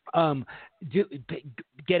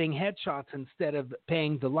getting headshots instead of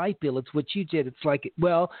paying the light bill. It's what you did. It's like,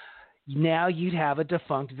 well, now you'd have a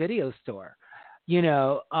defunct video store,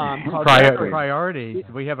 called priorities.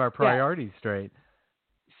 We have our priorities straight.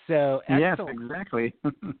 So yes, exactly.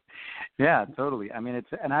 Yeah, totally. I mean,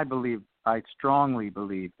 I strongly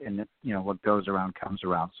believe in that. What goes around comes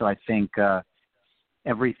around. So I think all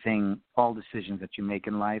decisions that you make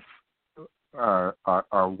in life are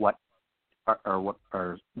what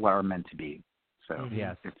are meant to be. So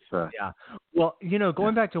yes, it's yeah. Well,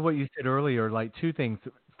 going back to what you said earlier, like two things.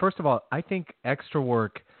 First of all, I think extra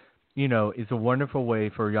work, is a wonderful way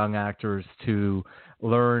for young actors to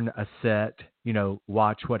learn a set.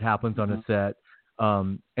 Watch what happens on a set,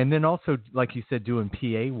 and then also, like you said, doing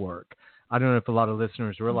PA work. I don't know if a lot of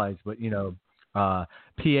listeners realize, but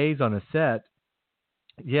PAs on a set.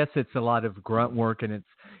 Yes, it's a lot of grunt work and it's,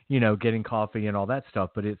 getting coffee and all that stuff,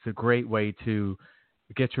 but it's a great way to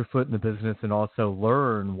get your foot in the business and also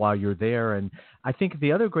learn while you're there. And I think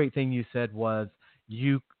the other great thing you said was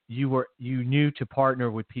you knew to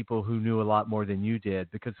partner with people who knew a lot more than you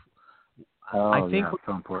did, because I think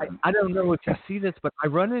so important. I don't know if you see this, but I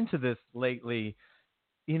run into this lately.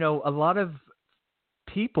 A lot of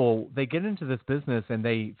people, they get into this business and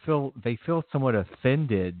they feel somewhat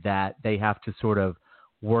offended that they have to sort of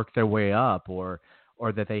work their way up, or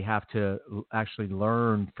that they have to actually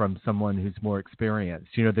learn from someone who's more experienced.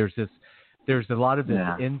 There's a lot of this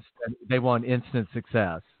they want instant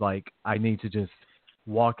success. Like, I need to just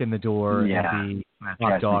walk in the door and be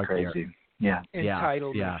top dog crazy. here. Yeah.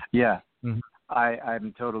 Entitled. Yeah. Mm-hmm.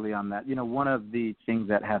 I'm totally on that. One of the things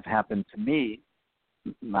that have happened to me,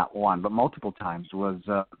 not one, but multiple times, was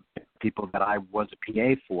people that I was a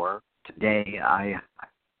PA for. Today,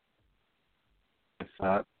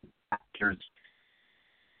 actors,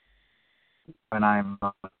 when I'm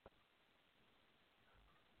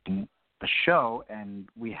in a show and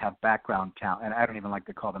we have background talent, and I don't even like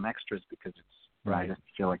to call them extras because I just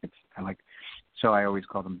feel like so I always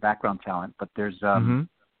call them background talent. But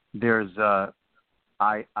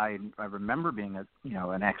I remember being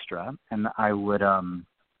an extra, and I would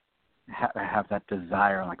have that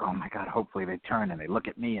desire, like, oh my God, hopefully they turn and they look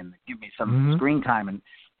at me and give me some screen time, and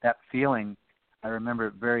that feeling, I remember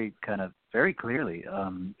it very clearly.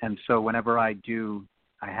 And so whenever I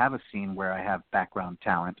have a scene where I have background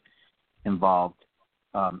talent involved,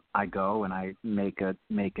 I go and I make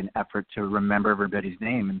an effort to remember everybody's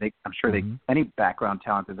name. And I'm sure any background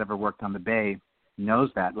talent that's ever worked on the Bay knows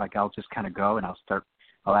that. Like, I'll just kind of go and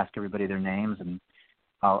I'll ask everybody their names, and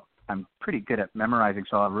I'm pretty good at memorizing,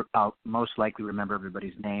 so I'll most likely remember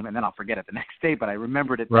everybody's name, and then I'll forget it the next day, but I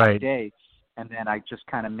remembered it that day. And then I just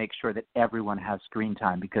kind of make sure that everyone has screen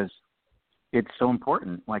time, because it's so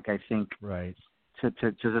important. Like, I think to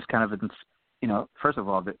just kind of, first of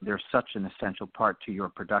all, they're such an essential part to your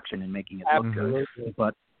production and making it look good.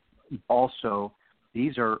 But also,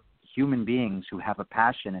 these are human beings who have a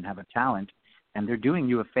passion and have a talent, and they're doing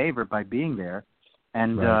you a favor by being there.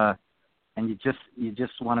 And and you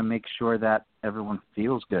just want to make sure that everyone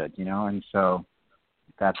feels good, And so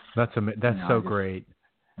that's so great.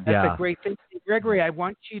 That's a great thing. Gregory, I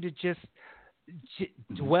want you to just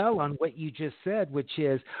dwell on what you just said, which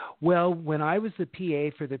is, well, when I was the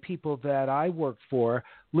PA for the people that I worked for,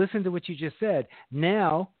 listen to what you just said.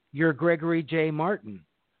 Now you're Gregori J. Martin,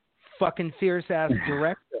 fucking fierce-ass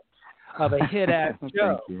director of a hit-ass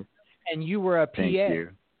show. and you were a PA. Thank you.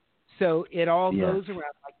 So it all Yes. goes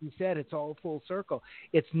around, like you said, it's all full circle.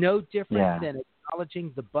 It's no different than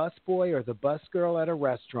acknowledging the busboy or the bus girl at a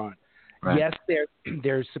restaurant. Right. Yes,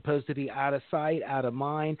 they're supposed to be out of sight, out of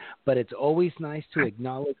mind, but it's always nice to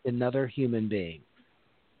acknowledge another human being.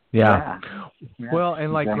 Yeah. Yeah. Well,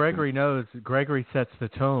 and like Exactly. Gregori knows, Gregori sets the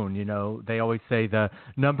tone. You know, they always say the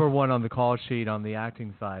number one on the call sheet on the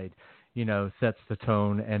acting side, you know, sets the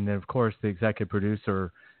tone. And then, of course, the executive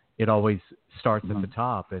producer, it always starts at the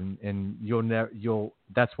top. And you'll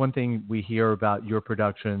that's one thing we hear about your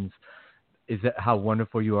productions is that how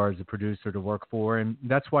wonderful you are as a producer to work for. And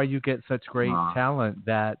that's why you get such great talent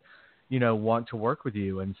that, you know, want to work with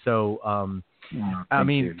you. And so, I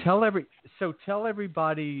mean, tell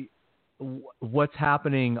everybody what's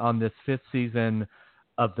happening on this 5th season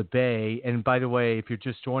of The Bay. And by the way, if you're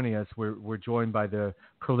just joining us, we're joined by the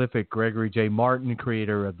prolific Gregori J. Martin,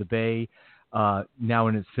 creator of The Bay, now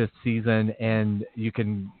in its 5th season, and you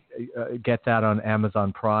can get that on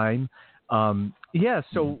Amazon Prime.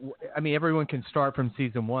 So I mean, everyone can start from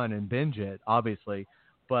season 1 and binge it, obviously,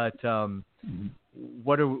 but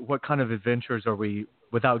what kind of adventures are we,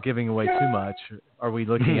 without giving away too much, are we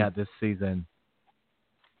looking at this season?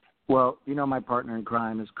 Well, you know, my partner in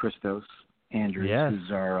crime is Christos Andrews,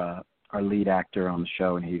 who's our lead actor on the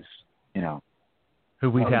show, and he's, you know, who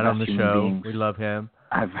we've had on the show. We love him.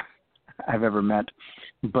 I've ever met,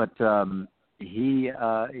 but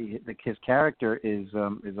his character is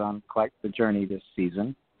on quite the journey this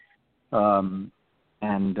season, I'm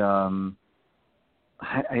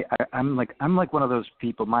like one of those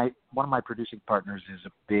people. One of my producing partners is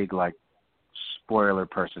a big like spoiler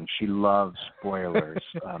person. She loves spoilers,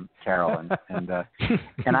 Carolyn, and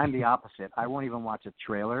I'm the opposite. I won't even watch a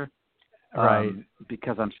trailer,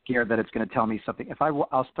 because I'm scared that it's going to tell me something.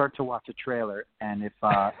 I'll start to watch a trailer, and if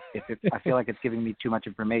I feel like it's giving me too much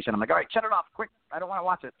information, I'm like, all right, shut it off quick. I don't want to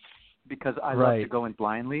watch it, because I love to go in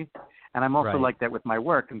blindly, and I'm also like that with my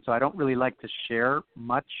work, and so I don't really like to share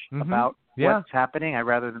much about what's happening. I'd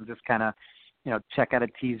rather than just kind of, you know, check out a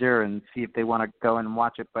teaser and see if they want to go and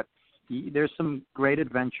watch it. But there's some great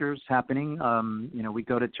adventures happening. You know, we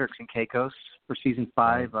go to Turks and Caicos for season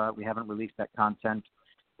 5. We haven't released that content.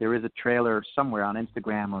 There is a trailer somewhere on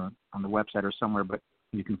Instagram or on the website or somewhere, but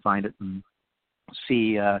you can find it and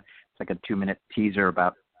see. It's like a 2-minute teaser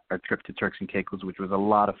about our trip to Turks and Caicos, which was a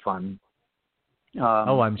lot of fun.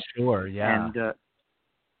 I'm sure. Yeah.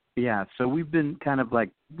 And so we've been kind of like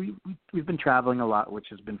we've been traveling a lot, which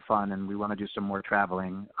has been fun, and we want to do some more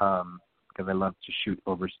traveling because I love to shoot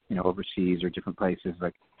overseas or different places.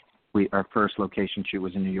 Like our first location shoot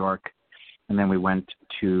was in New York. And then we went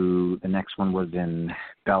to, the next one was in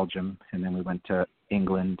Belgium, and then we went to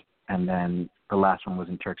England, and then the last one was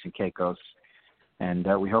in Turks and Caicos. And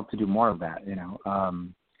we hope to do more of that, you know.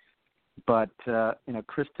 But you know,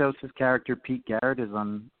 Christos' character, Pete Garrett, is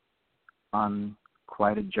on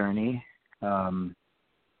quite a journey. And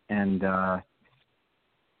then,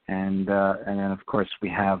 of course, we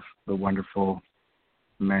have the wonderful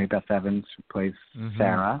Mary Beth Evans, who plays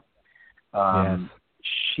Sarah.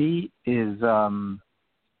 She is.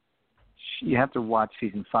 You have to watch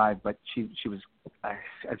season 5, but she was. I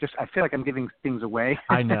feel like I'm giving things away.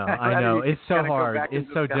 I know. It's so hard. It's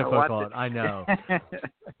so difficult. I know.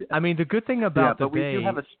 I mean, the good thing about The Bay. But we do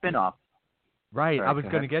have a spinoff. Right. Sorry, I was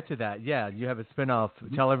going to get to that. Yeah, you have a spinoff.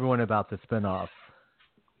 Tell everyone about the spinoff.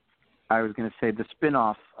 I was going to say the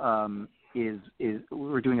spinoff is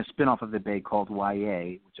we're doing a spinoff of The Bay called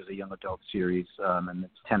YA, which is a young adult series, and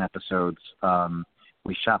it's 10 episodes.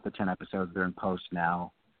 We shot the 10 episodes. They're in post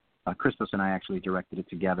now. Christos and I actually directed it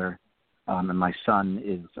together. And my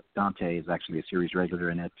son Dante is actually a series regular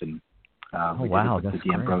in it. And we did it with the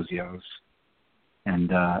D'Ambrosios. And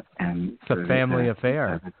it's a family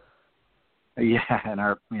affair. And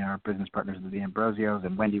our business partners are the D'Ambrosios,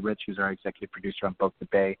 and Wendy Rich, who's our executive producer on both The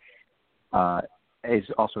Bay, is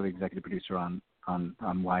also the executive producer on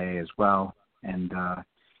YA as well. And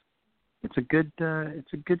it's a good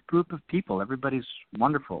group of people. Everybody's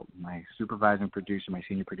wonderful. My supervising producer, my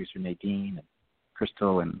senior producer Nadine, and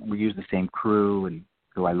Crystal, and we use the same crew, and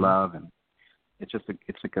who I love, and it is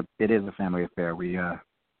a family affair. We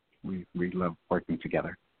love working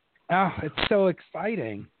together. Oh, it's so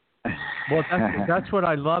exciting. Well, that's what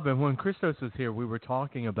I love. And when Christos was here, we were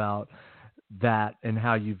talking about that and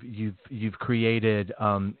how you've created.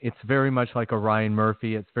 It's very much like a Ryan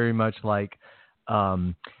Murphy. It's very much like.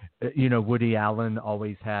 Woody Allen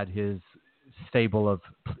always had his stable of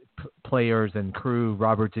players and crew,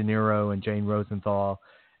 Robert De Niro and Jane Rosenthal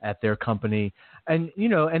at their company. And,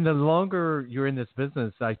 and the longer you're in this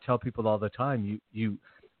business, I tell people all the time,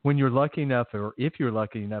 when you're lucky enough, or if you're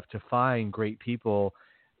lucky enough to find great people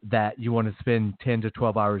that you want to spend 10 to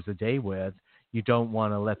 12 hours a day with, you don't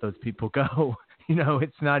want to let those people go.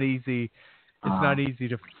 It's not easy. It's not easy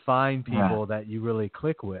to find people that you really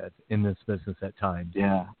click with in this business at times.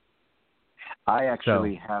 Yeah. I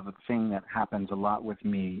actually have a thing that happens a lot with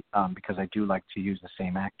me because I do like to use the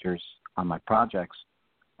same actors on my projects,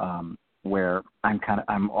 where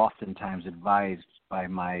I'm oftentimes advised by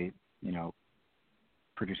my,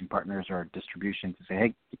 producing partners or distribution to say,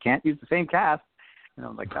 hey, you can't use the same cast.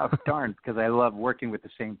 Like, oh, darn, because I love working with the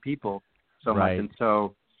same people so much. And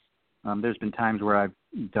so there's been times where I've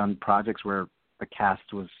done projects where the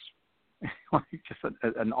cast was just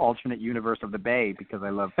an alternate universe of the Bay because I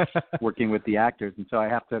love working with the actors. And so I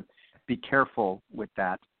have to be careful with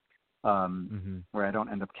that, where I don't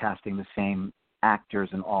end up casting the same actors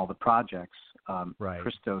in all the projects.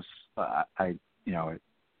 Christos,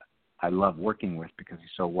 I love working with because he's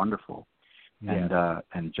so wonderful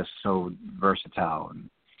and just so versatile. And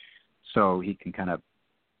so he can kind of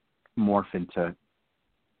morph into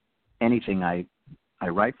anything I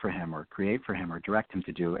write for him or create for him or direct him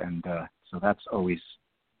to do. And so that's always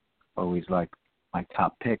like my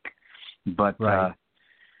top pick. But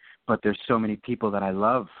there's so many people that I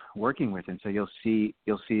love working with. And so you'll see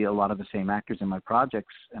a lot of the same actors in my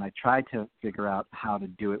projects. And I try to figure out how to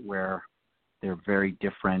do it where they're very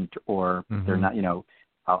different or they're not,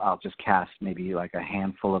 I'll just cast maybe like a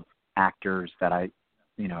handful of actors that I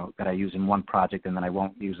use in one project and then I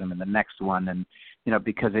won't use them in the next one. And,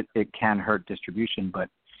 because it can hurt distribution, but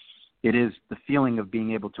it is the feeling of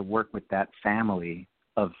being able to work with that family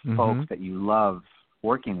of folks that you love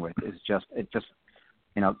working with is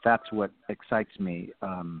that's what excites me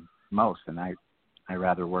most. And I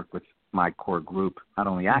rather work with my core group, not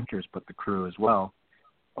only actors, but the crew as well,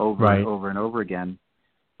 over and over again.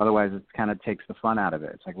 Otherwise, it kind of takes the fun out of it.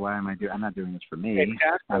 It's like, why am I doing? I'm not doing this for me.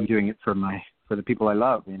 Exactly. I'm doing it for the people I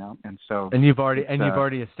love, And so, you've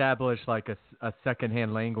already established like a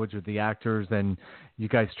secondhand language with the actors, and you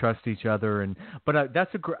guys trust each other. But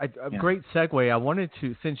that's a great segue. I wanted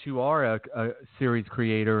to, since you are a series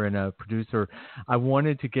creator and a producer, I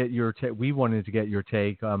wanted to get your we wanted to get your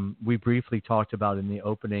take. We briefly talked about in the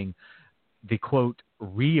opening, the quote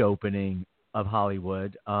reopening of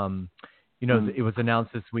Hollywood. It was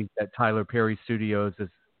announced this week that Tyler Perry Studios is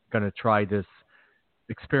going to try this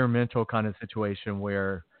experimental kind of situation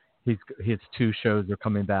where his two shows are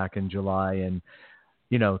coming back in July and,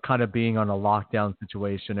 kind of being on a lockdown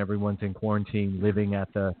situation. Everyone's in quarantine, living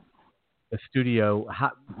at the studio.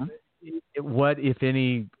 What, if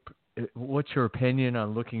any, what's your opinion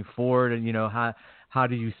on looking forward? And, how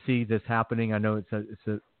do you see this happening? I know it's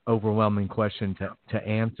an overwhelming question to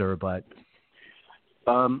answer, but...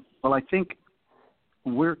 Well, I think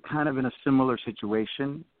we're kind of in a similar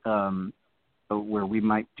situation where we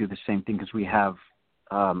might do the same thing because we have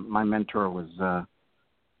my mentor was a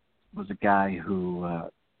guy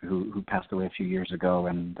who passed away a few years ago,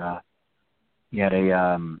 and he had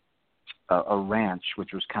a ranch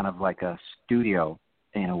which was kind of like a studio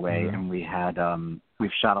in a way, and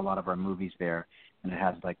we've shot a lot of our movies there, and it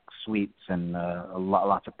has like suites and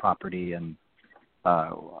lots of property and.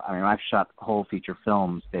 I've shot whole feature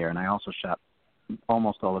films there, and I also shot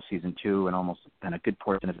almost all of season 2 and a good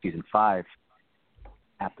portion of season 5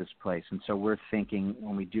 at this place. And so we're thinking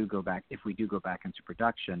if we do go back into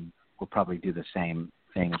production, we'll probably do the same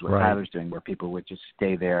thing as what Tyler's doing, where people would just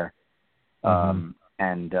stay there, and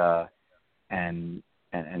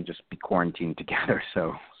just be quarantined together,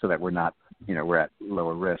 so that we're not, we're at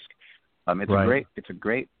lower risk.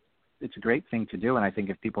 It's a great thing to do, and I think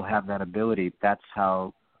if people have that ability, that's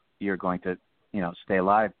how you're going to, stay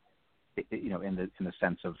alive, in the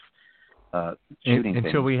sense of shooting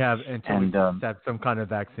until things. we have some kind of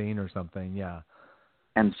vaccine or something, yeah.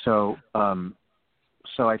 And so,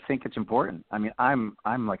 so I think it's important. I mean, I'm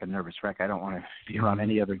like a nervous wreck. I don't want to be around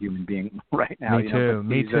any other human being right now.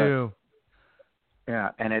 Me too. Yeah,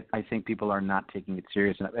 and I think people are not taking it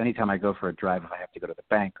serious. And anytime I go for a drive, if I have to go to the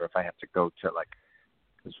bank or if I have to go to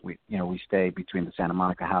because we stay between the Santa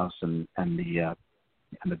Monica house and the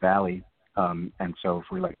Valley, and so if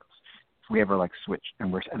we ever switch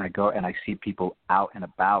and I go and I see people out and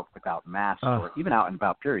about without masks or even out and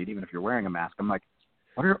about period, even if you're wearing a mask, I'm like,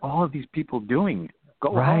 what are all of these people doing?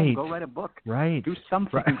 Go home, go write a book, do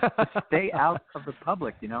something to stay out of the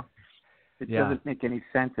public. It doesn't make any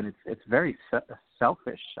sense, and it's very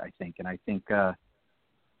selfish, I think, and I think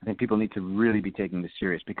people need to really be taking this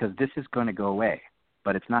serious because this is going to go away.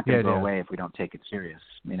 But it's not going to go away if we don't take it serious,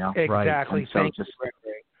 Exactly. So Thank you.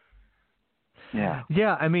 Yeah.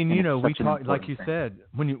 Yeah, I mean, we talk, like you said,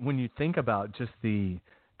 when you think about just the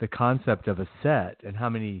the concept of a set and how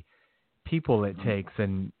many people it takes,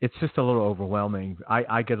 and it's just a little overwhelming.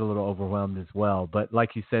 I get a little overwhelmed as well. But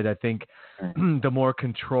like you said, I think the more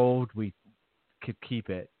controlled we could keep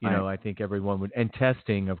it, you know, I think everyone would. And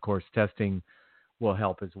testing, of course, testing will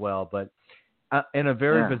help as well. But in a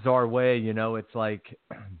very bizarre way, you know, it's like,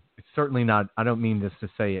 it's certainly not, I don't mean this to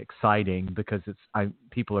say exciting, because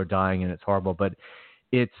people are dying and it's horrible, but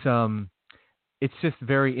it's just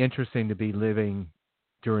very interesting to be living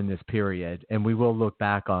during this period, and we will look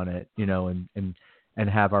back on it, you know, and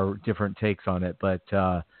have our different takes on it. But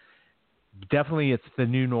definitely it's the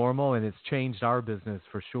new normal, and it's changed our business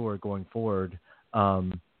for sure going forward.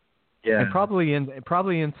 And probably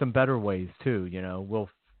in some better ways too, you know. We'll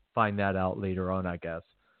find that out later on, I guess.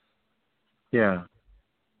 Yeah,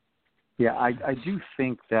 I do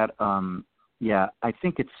think that, I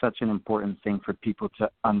think it's such an important thing for people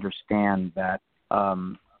to understand that,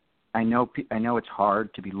 I know it's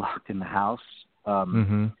hard to be locked in the house,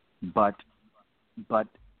 but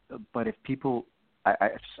if people,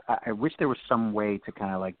 I wish there was some way to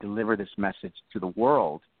kind of like deliver this message to the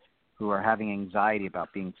world who are having anxiety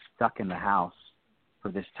about being stuck in the house for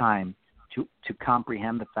this time, to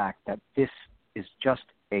comprehend the fact that this is just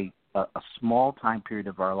a small time period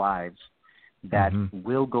of our lives that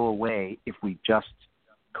will go away if we just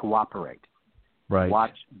cooperate. Right.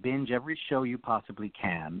 Binge every show you possibly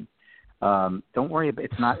can. Don't worry about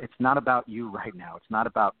it's not about you right now. It's not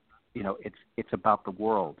about, you know, it's about the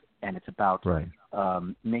world, and it's about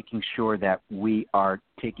making sure that we are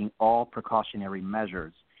taking all precautionary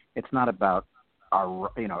measures. It's not about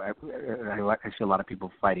our, you know, I see a lot of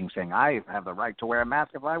people fighting, saying, I have the right to wear a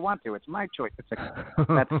mask if I want to. It's my choice. It's like,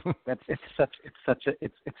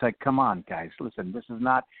 it's like, come on, guys, listen, this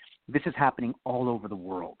is happening all over the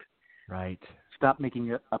world. Right. Stop making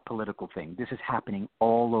it a political thing. This is happening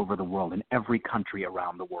all over the world, in every country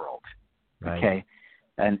around the world. Right. Okay?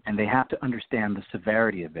 And they have to understand the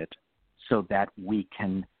severity of it so that we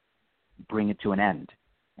can bring it to an end.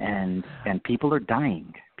 And people are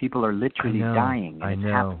dying. People are literally dying. And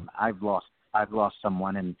it's happened. I've lost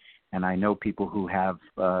someone, and I know people who have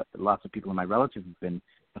lots of people in my relatives have been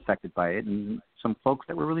affected by it, and some folks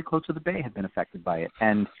that were really close to the Bay have been affected by it.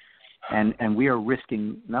 And we are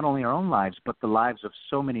risking not only our own lives, but the lives of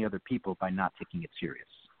so many other people by not taking it serious.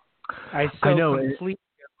 I completely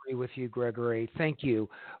agree with you, Gregory. Thank you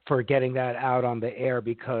for getting that out on the air,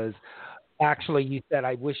 because actually you said,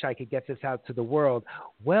 I wish I could get this out to the world.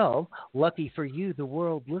 Well, lucky for you, the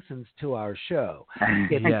world listens to our show.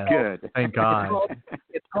 Good. Thank God.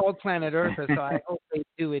 It's called Planet Earth, so I hope they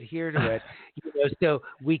do adhere to it, you know, so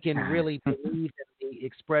we can really believe in the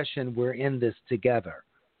expression, we're in this together.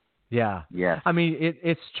 Yeah. Yes. I mean,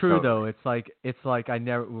 it's true though. It's like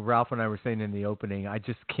Ralph and I were saying in the opening, I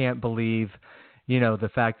just can't believe, you know, the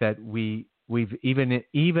fact that we've even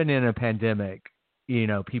in a pandemic, you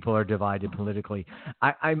know, people are divided politically.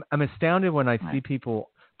 I'm astounded when I see people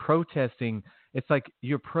protesting. It's like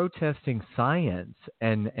you're protesting science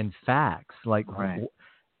and facts, like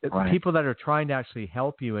people that are trying to actually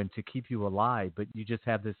help you and to keep you alive, but you just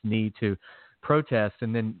have this need to protest,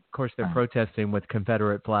 and then of course they're protesting with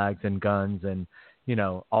Confederate flags and guns and, you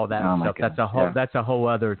know, all that stuff. That's a whole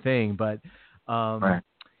other thing. But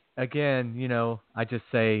again, you know, I just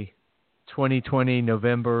say 2020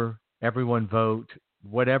 November, everyone vote.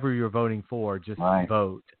 Whatever you're voting for, just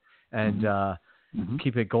vote and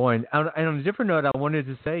keep it going. And on a different note, I wanted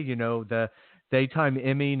to say, you know, the Daytime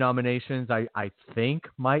Emmy nominations I think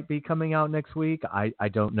might be coming out next week. I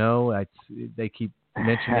don't know. They keep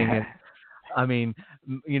mentioning it. I mean,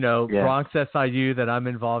 you know, Bronx SIU that I'm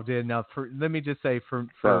involved in now. Let me just say for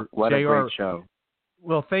what JR, a great show.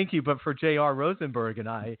 Well, thank you. But for J.R. Rosenberg and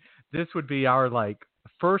I, this would be our like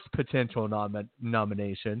first potential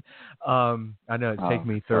nomination. I know it'd take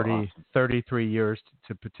me 33 years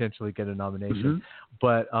to potentially get a nomination,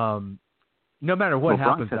 but no matter what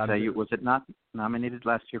happens, was it not nominated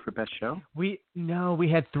last year for Best Show? We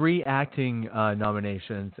had 3 acting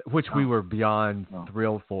nominations, which we were beyond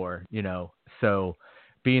thrilled for, you know. So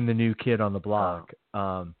being the new kid on the block,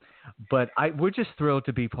 but we're just thrilled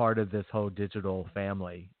to be part of this whole digital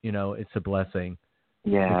family. You know, it's a blessing.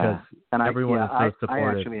 Yeah, because everyone is so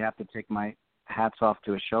supportive. I actually have to take my hats off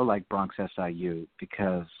to a show like Bronx SIU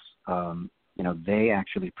because you know, they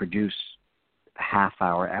actually produce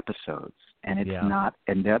half-hour episodes. And it's not,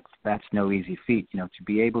 and that's no easy feat, you know, to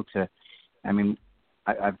be able to. I mean,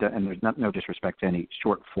 I've done, and there's no disrespect to any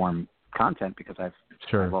short form content because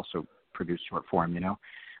I've also produced short form, you know,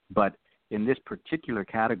 but in this particular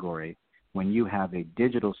category, when you have a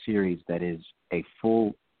digital series that is a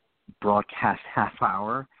full broadcast half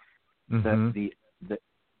hour, the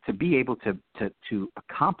to be able to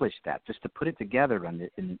accomplish that, just to put it together in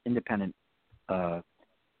an independent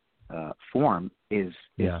form is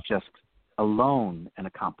just alone an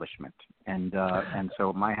accomplishment. And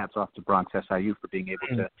so my hat's off to Bronx SIU for being able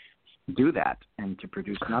to do that and to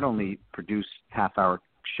not only produce half-hour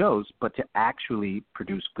shows, but to actually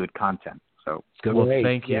produce good content. So well,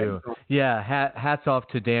 thank you. Yeah, hats off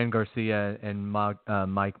to Dan Garcia and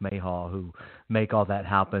Mike Mayhall who make all that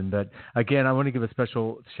happen. But again, I want to give a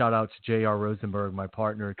special shout out to J.R. Rosenberg, my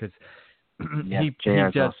partner, because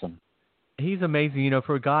awesome. He's amazing.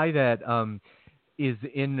 For a guy that is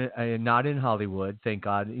not in Hollywood, thank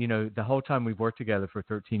God. The whole time we've worked together for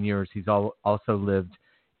 13 years, he's also lived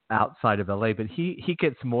outside of LA, but he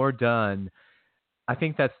gets more done. I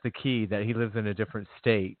think that's the key, that he lives in a different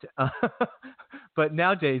state. But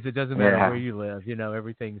nowadays, it doesn't matter where you live.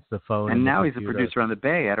 Everything's the phone. And now he's computer. a producer on the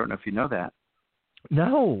Bay. I don't know if you know that.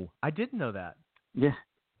 No, I didn't know that. Yeah.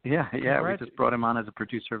 We just brought him on as a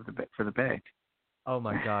producer for the Bay. Oh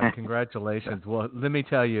my God! Congratulations. Well, let me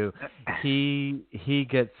tell you, he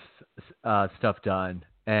gets stuff done,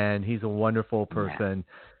 and he's a wonderful person.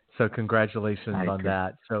 So congratulations on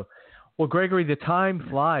that. So. Well, Gregory, the time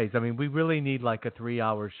flies. I mean, we really need like a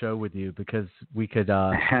 3-hour show with you because we could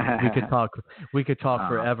talk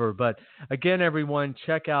forever. But again, everyone,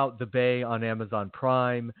 check out The Bay on Amazon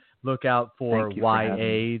Prime. Look out for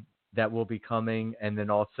YA that will be coming, and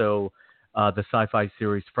then also the sci-fi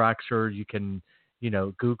series Fractured. You can,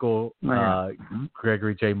 Google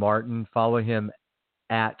Gregori J. Martin. Follow him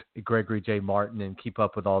at Gregori J. Martin and keep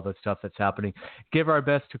up with all the stuff that's happening. Give our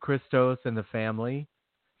best to Christos and the family.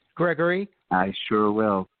 Gregory? I sure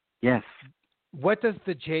will. Yes. What does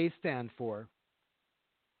the J stand for?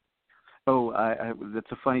 Oh,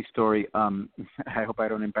 that's a funny story. I hope I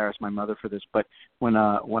don't embarrass my mother for this, but when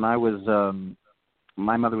I was,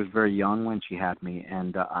 my mother was very young when she had me,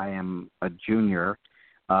 and I am a junior,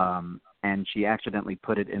 and she accidentally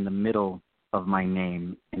put it in the middle of my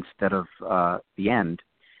name instead of the end,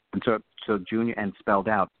 and so junior, and spelled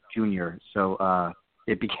out junior. So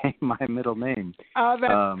it became my middle name. Oh,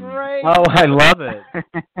 that's great. Oh, I love it.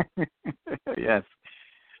 Yes.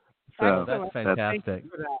 So that's fantastic.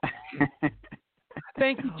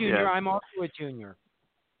 Thank you, Junior. I'm also a junior.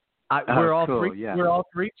 We're all cool, three. yeah. We're all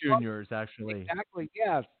three juniors, actually. Exactly.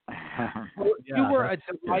 Yes. You were a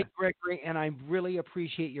delight, Gregory, and I really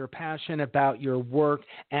appreciate your passion about your work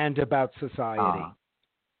and about society.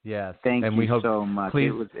 Yes. Thank and you we hope, so much.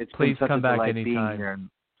 It's please been such come a back delight anytime. being here, and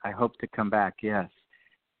I hope to come back. Yes.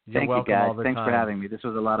 You're Thank you, welcome guys. all the Thanks time. for having me. This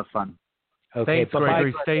was a lot of fun. Okay. Thanks,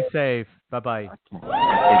 Gregory. Stay safe. Bye-bye.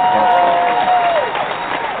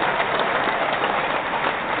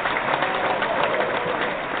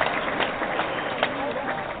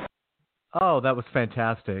 Oh, that was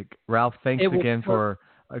fantastic. Ralph, thanks again for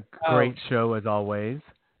a great show as always.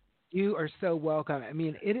 You are so welcome. I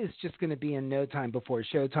mean, it is just going to be in no time before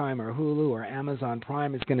Showtime or Hulu or Amazon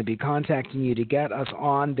Prime is going to be contacting you to get us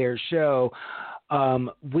on their show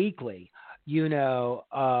weekly,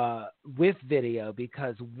 with video,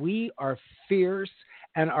 because we are fierce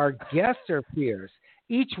and our guests are fierce.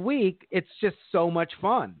 Each week, it's just so much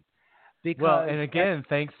fun. Well, and again,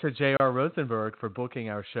 thanks to J.R. Rosenberg for booking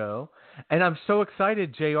our show. And I'm so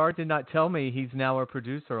excited. J.R. did not tell me he's now a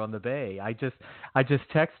producer on the Bay. I just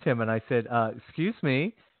texted him and I said, excuse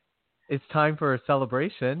me, it's time for a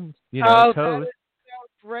celebration, toast. That is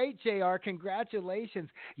so great, J.R. Congratulations.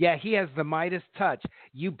 Yeah, he has the Midas touch.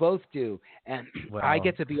 You both do. And I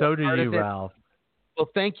get to be a part of it. So do you, Ralph. Well,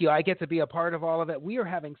 thank you. I get to be a part of all of it. We are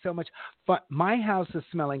having so much fun. My house is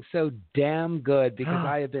smelling so damn good because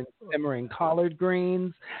I have been simmering collard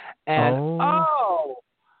greens. And, ooh,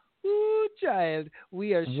 child,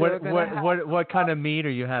 we are sure what kind of meat are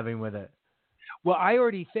you having with it? Well, I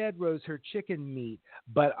already fed Rose her chicken meat,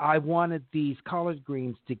 but I wanted these collard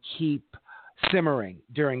greens to keep simmering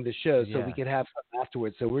during the show so we could have some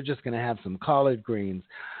afterwards. So we're just going to have some collard greens.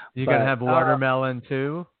 You going to have watermelon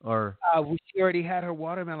too? Or she already had her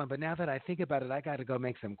watermelon, but now that I think about it, I got to go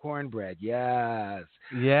make some cornbread. Yes.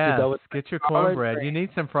 Yes, get your cornbread. You need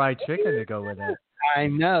some fried chicken to go with it. I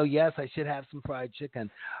know. Yes, I should have some fried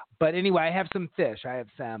chicken. But anyway, I have some fish. I have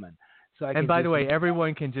salmon. So and by the way,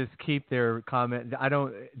 everyone can just keep their comment.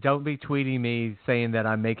 Don't be tweeting me saying that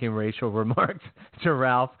I'm making racial remarks to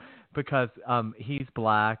Ralph because he's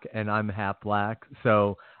black and I'm half black.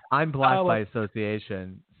 So I'm black by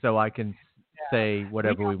association. So I can say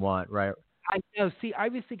whatever we want, right? I know. See, I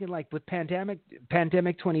was thinking like with pandemic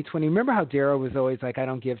 2020. Remember how Darrow was always like, "I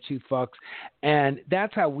don't give two fucks," and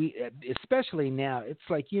that's how we, especially now. It's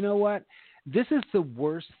like, you know what? this is the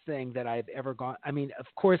worst thing that I've ever gone. I mean, of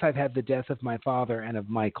course, I've had the death of my father and of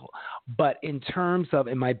Michael, but in terms of,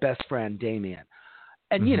 and my best friend, Damien,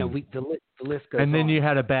 and, you know, the list goes on. And then you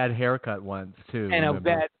had a bad haircut once, too. And I had a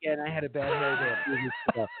bad hair day a few weeks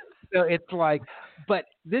ago. So it's like, but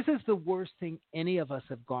this is the worst thing any of us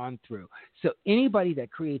have gone through. So anybody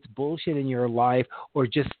that creates bullshit in your life or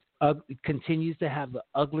just continues to have the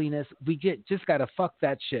ugliness, just got to fuck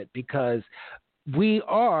that shit, because we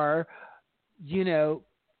are, you know,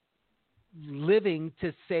 living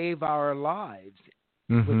to save our lives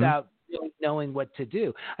without really knowing what to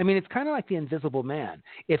do. I mean, it's kind of like the Invisible Man.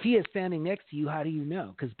 If he is standing next to you, how do you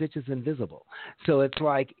know? Because bitch is invisible. So it's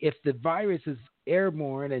like, if the virus is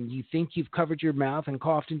airborne and you think you've covered your mouth and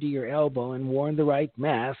coughed into your elbow and worn the right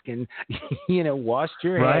mask and, you know, washed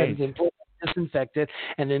your hands and disinfected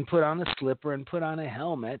and then put on a slipper and put on a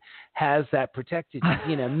helmet, has that protected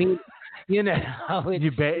you? You know, me. You know,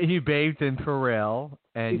 you bathed in Purell,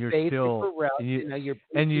 and you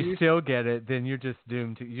still get it. Then you're just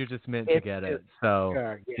doomed to. You're just meant to get it.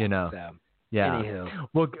 So you know, yeah. Anywho,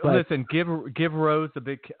 well, listen, give Rose a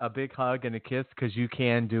big hug and a kiss, because you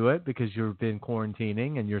can do it, because you've been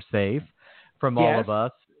quarantining and you're safe from all of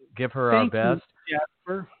us. Give her our best. You,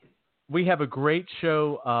 Jasper. We have a great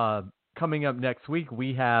show coming up next week.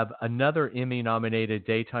 We have another Emmy-nominated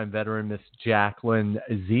daytime veteran, Miss Jacqueline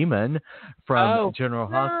Zeman from General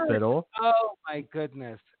Hospital. Oh my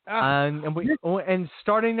goodness! And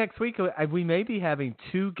starting next week, we may be having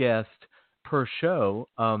 2 guests per show.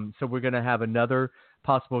 So we're going to have another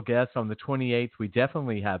possible guest on the 28th. We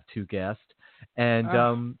definitely have 2 guests,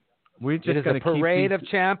 and we're just going to keep parade of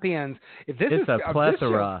champions. It's a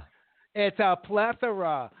plethora. It's a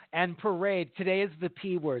plethora and parade. Today is the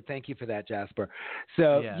P word. Thank you for that, Jasper.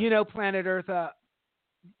 So, you know, Planet Earth,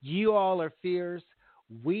 you all are fierce.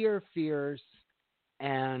 We are fierce.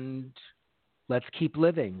 And let's keep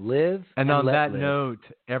living. Live. And on that note,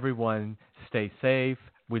 everyone, stay safe.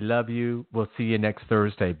 We love you. We'll see you next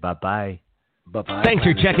Thursday. Bye-bye. Bye-bye. Thanks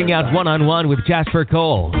for checking out One-on-One with Jasper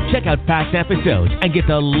Cole. Check out past episodes and get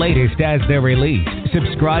the latest as they're released.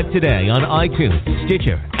 Subscribe today on iTunes,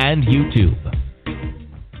 Stitcher, and YouTube.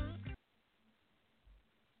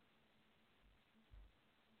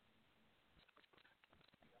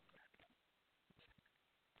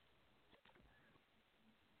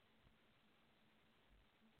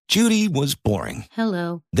 Judy was boring.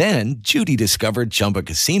 Hello. Then Judy discovered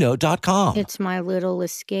ChumbaCasino.com. It's my little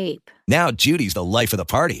escape. Now Judy's the life of the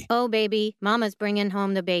party. Oh, baby, mama's bringing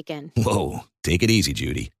home the bacon. Whoa, take it easy,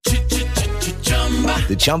 Judy.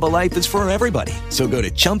 The Chumba life is for everybody. So go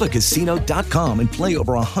to ChumbaCasino.com and play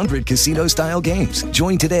over 100 casino-style games.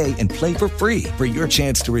 Join today and play for free for your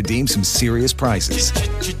chance to redeem some serious prizes.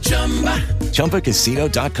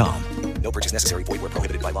 ChumbaCasino.com. No purchase necessary. Void where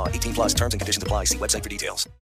prohibited by law. 18+ terms and conditions apply. See website for details.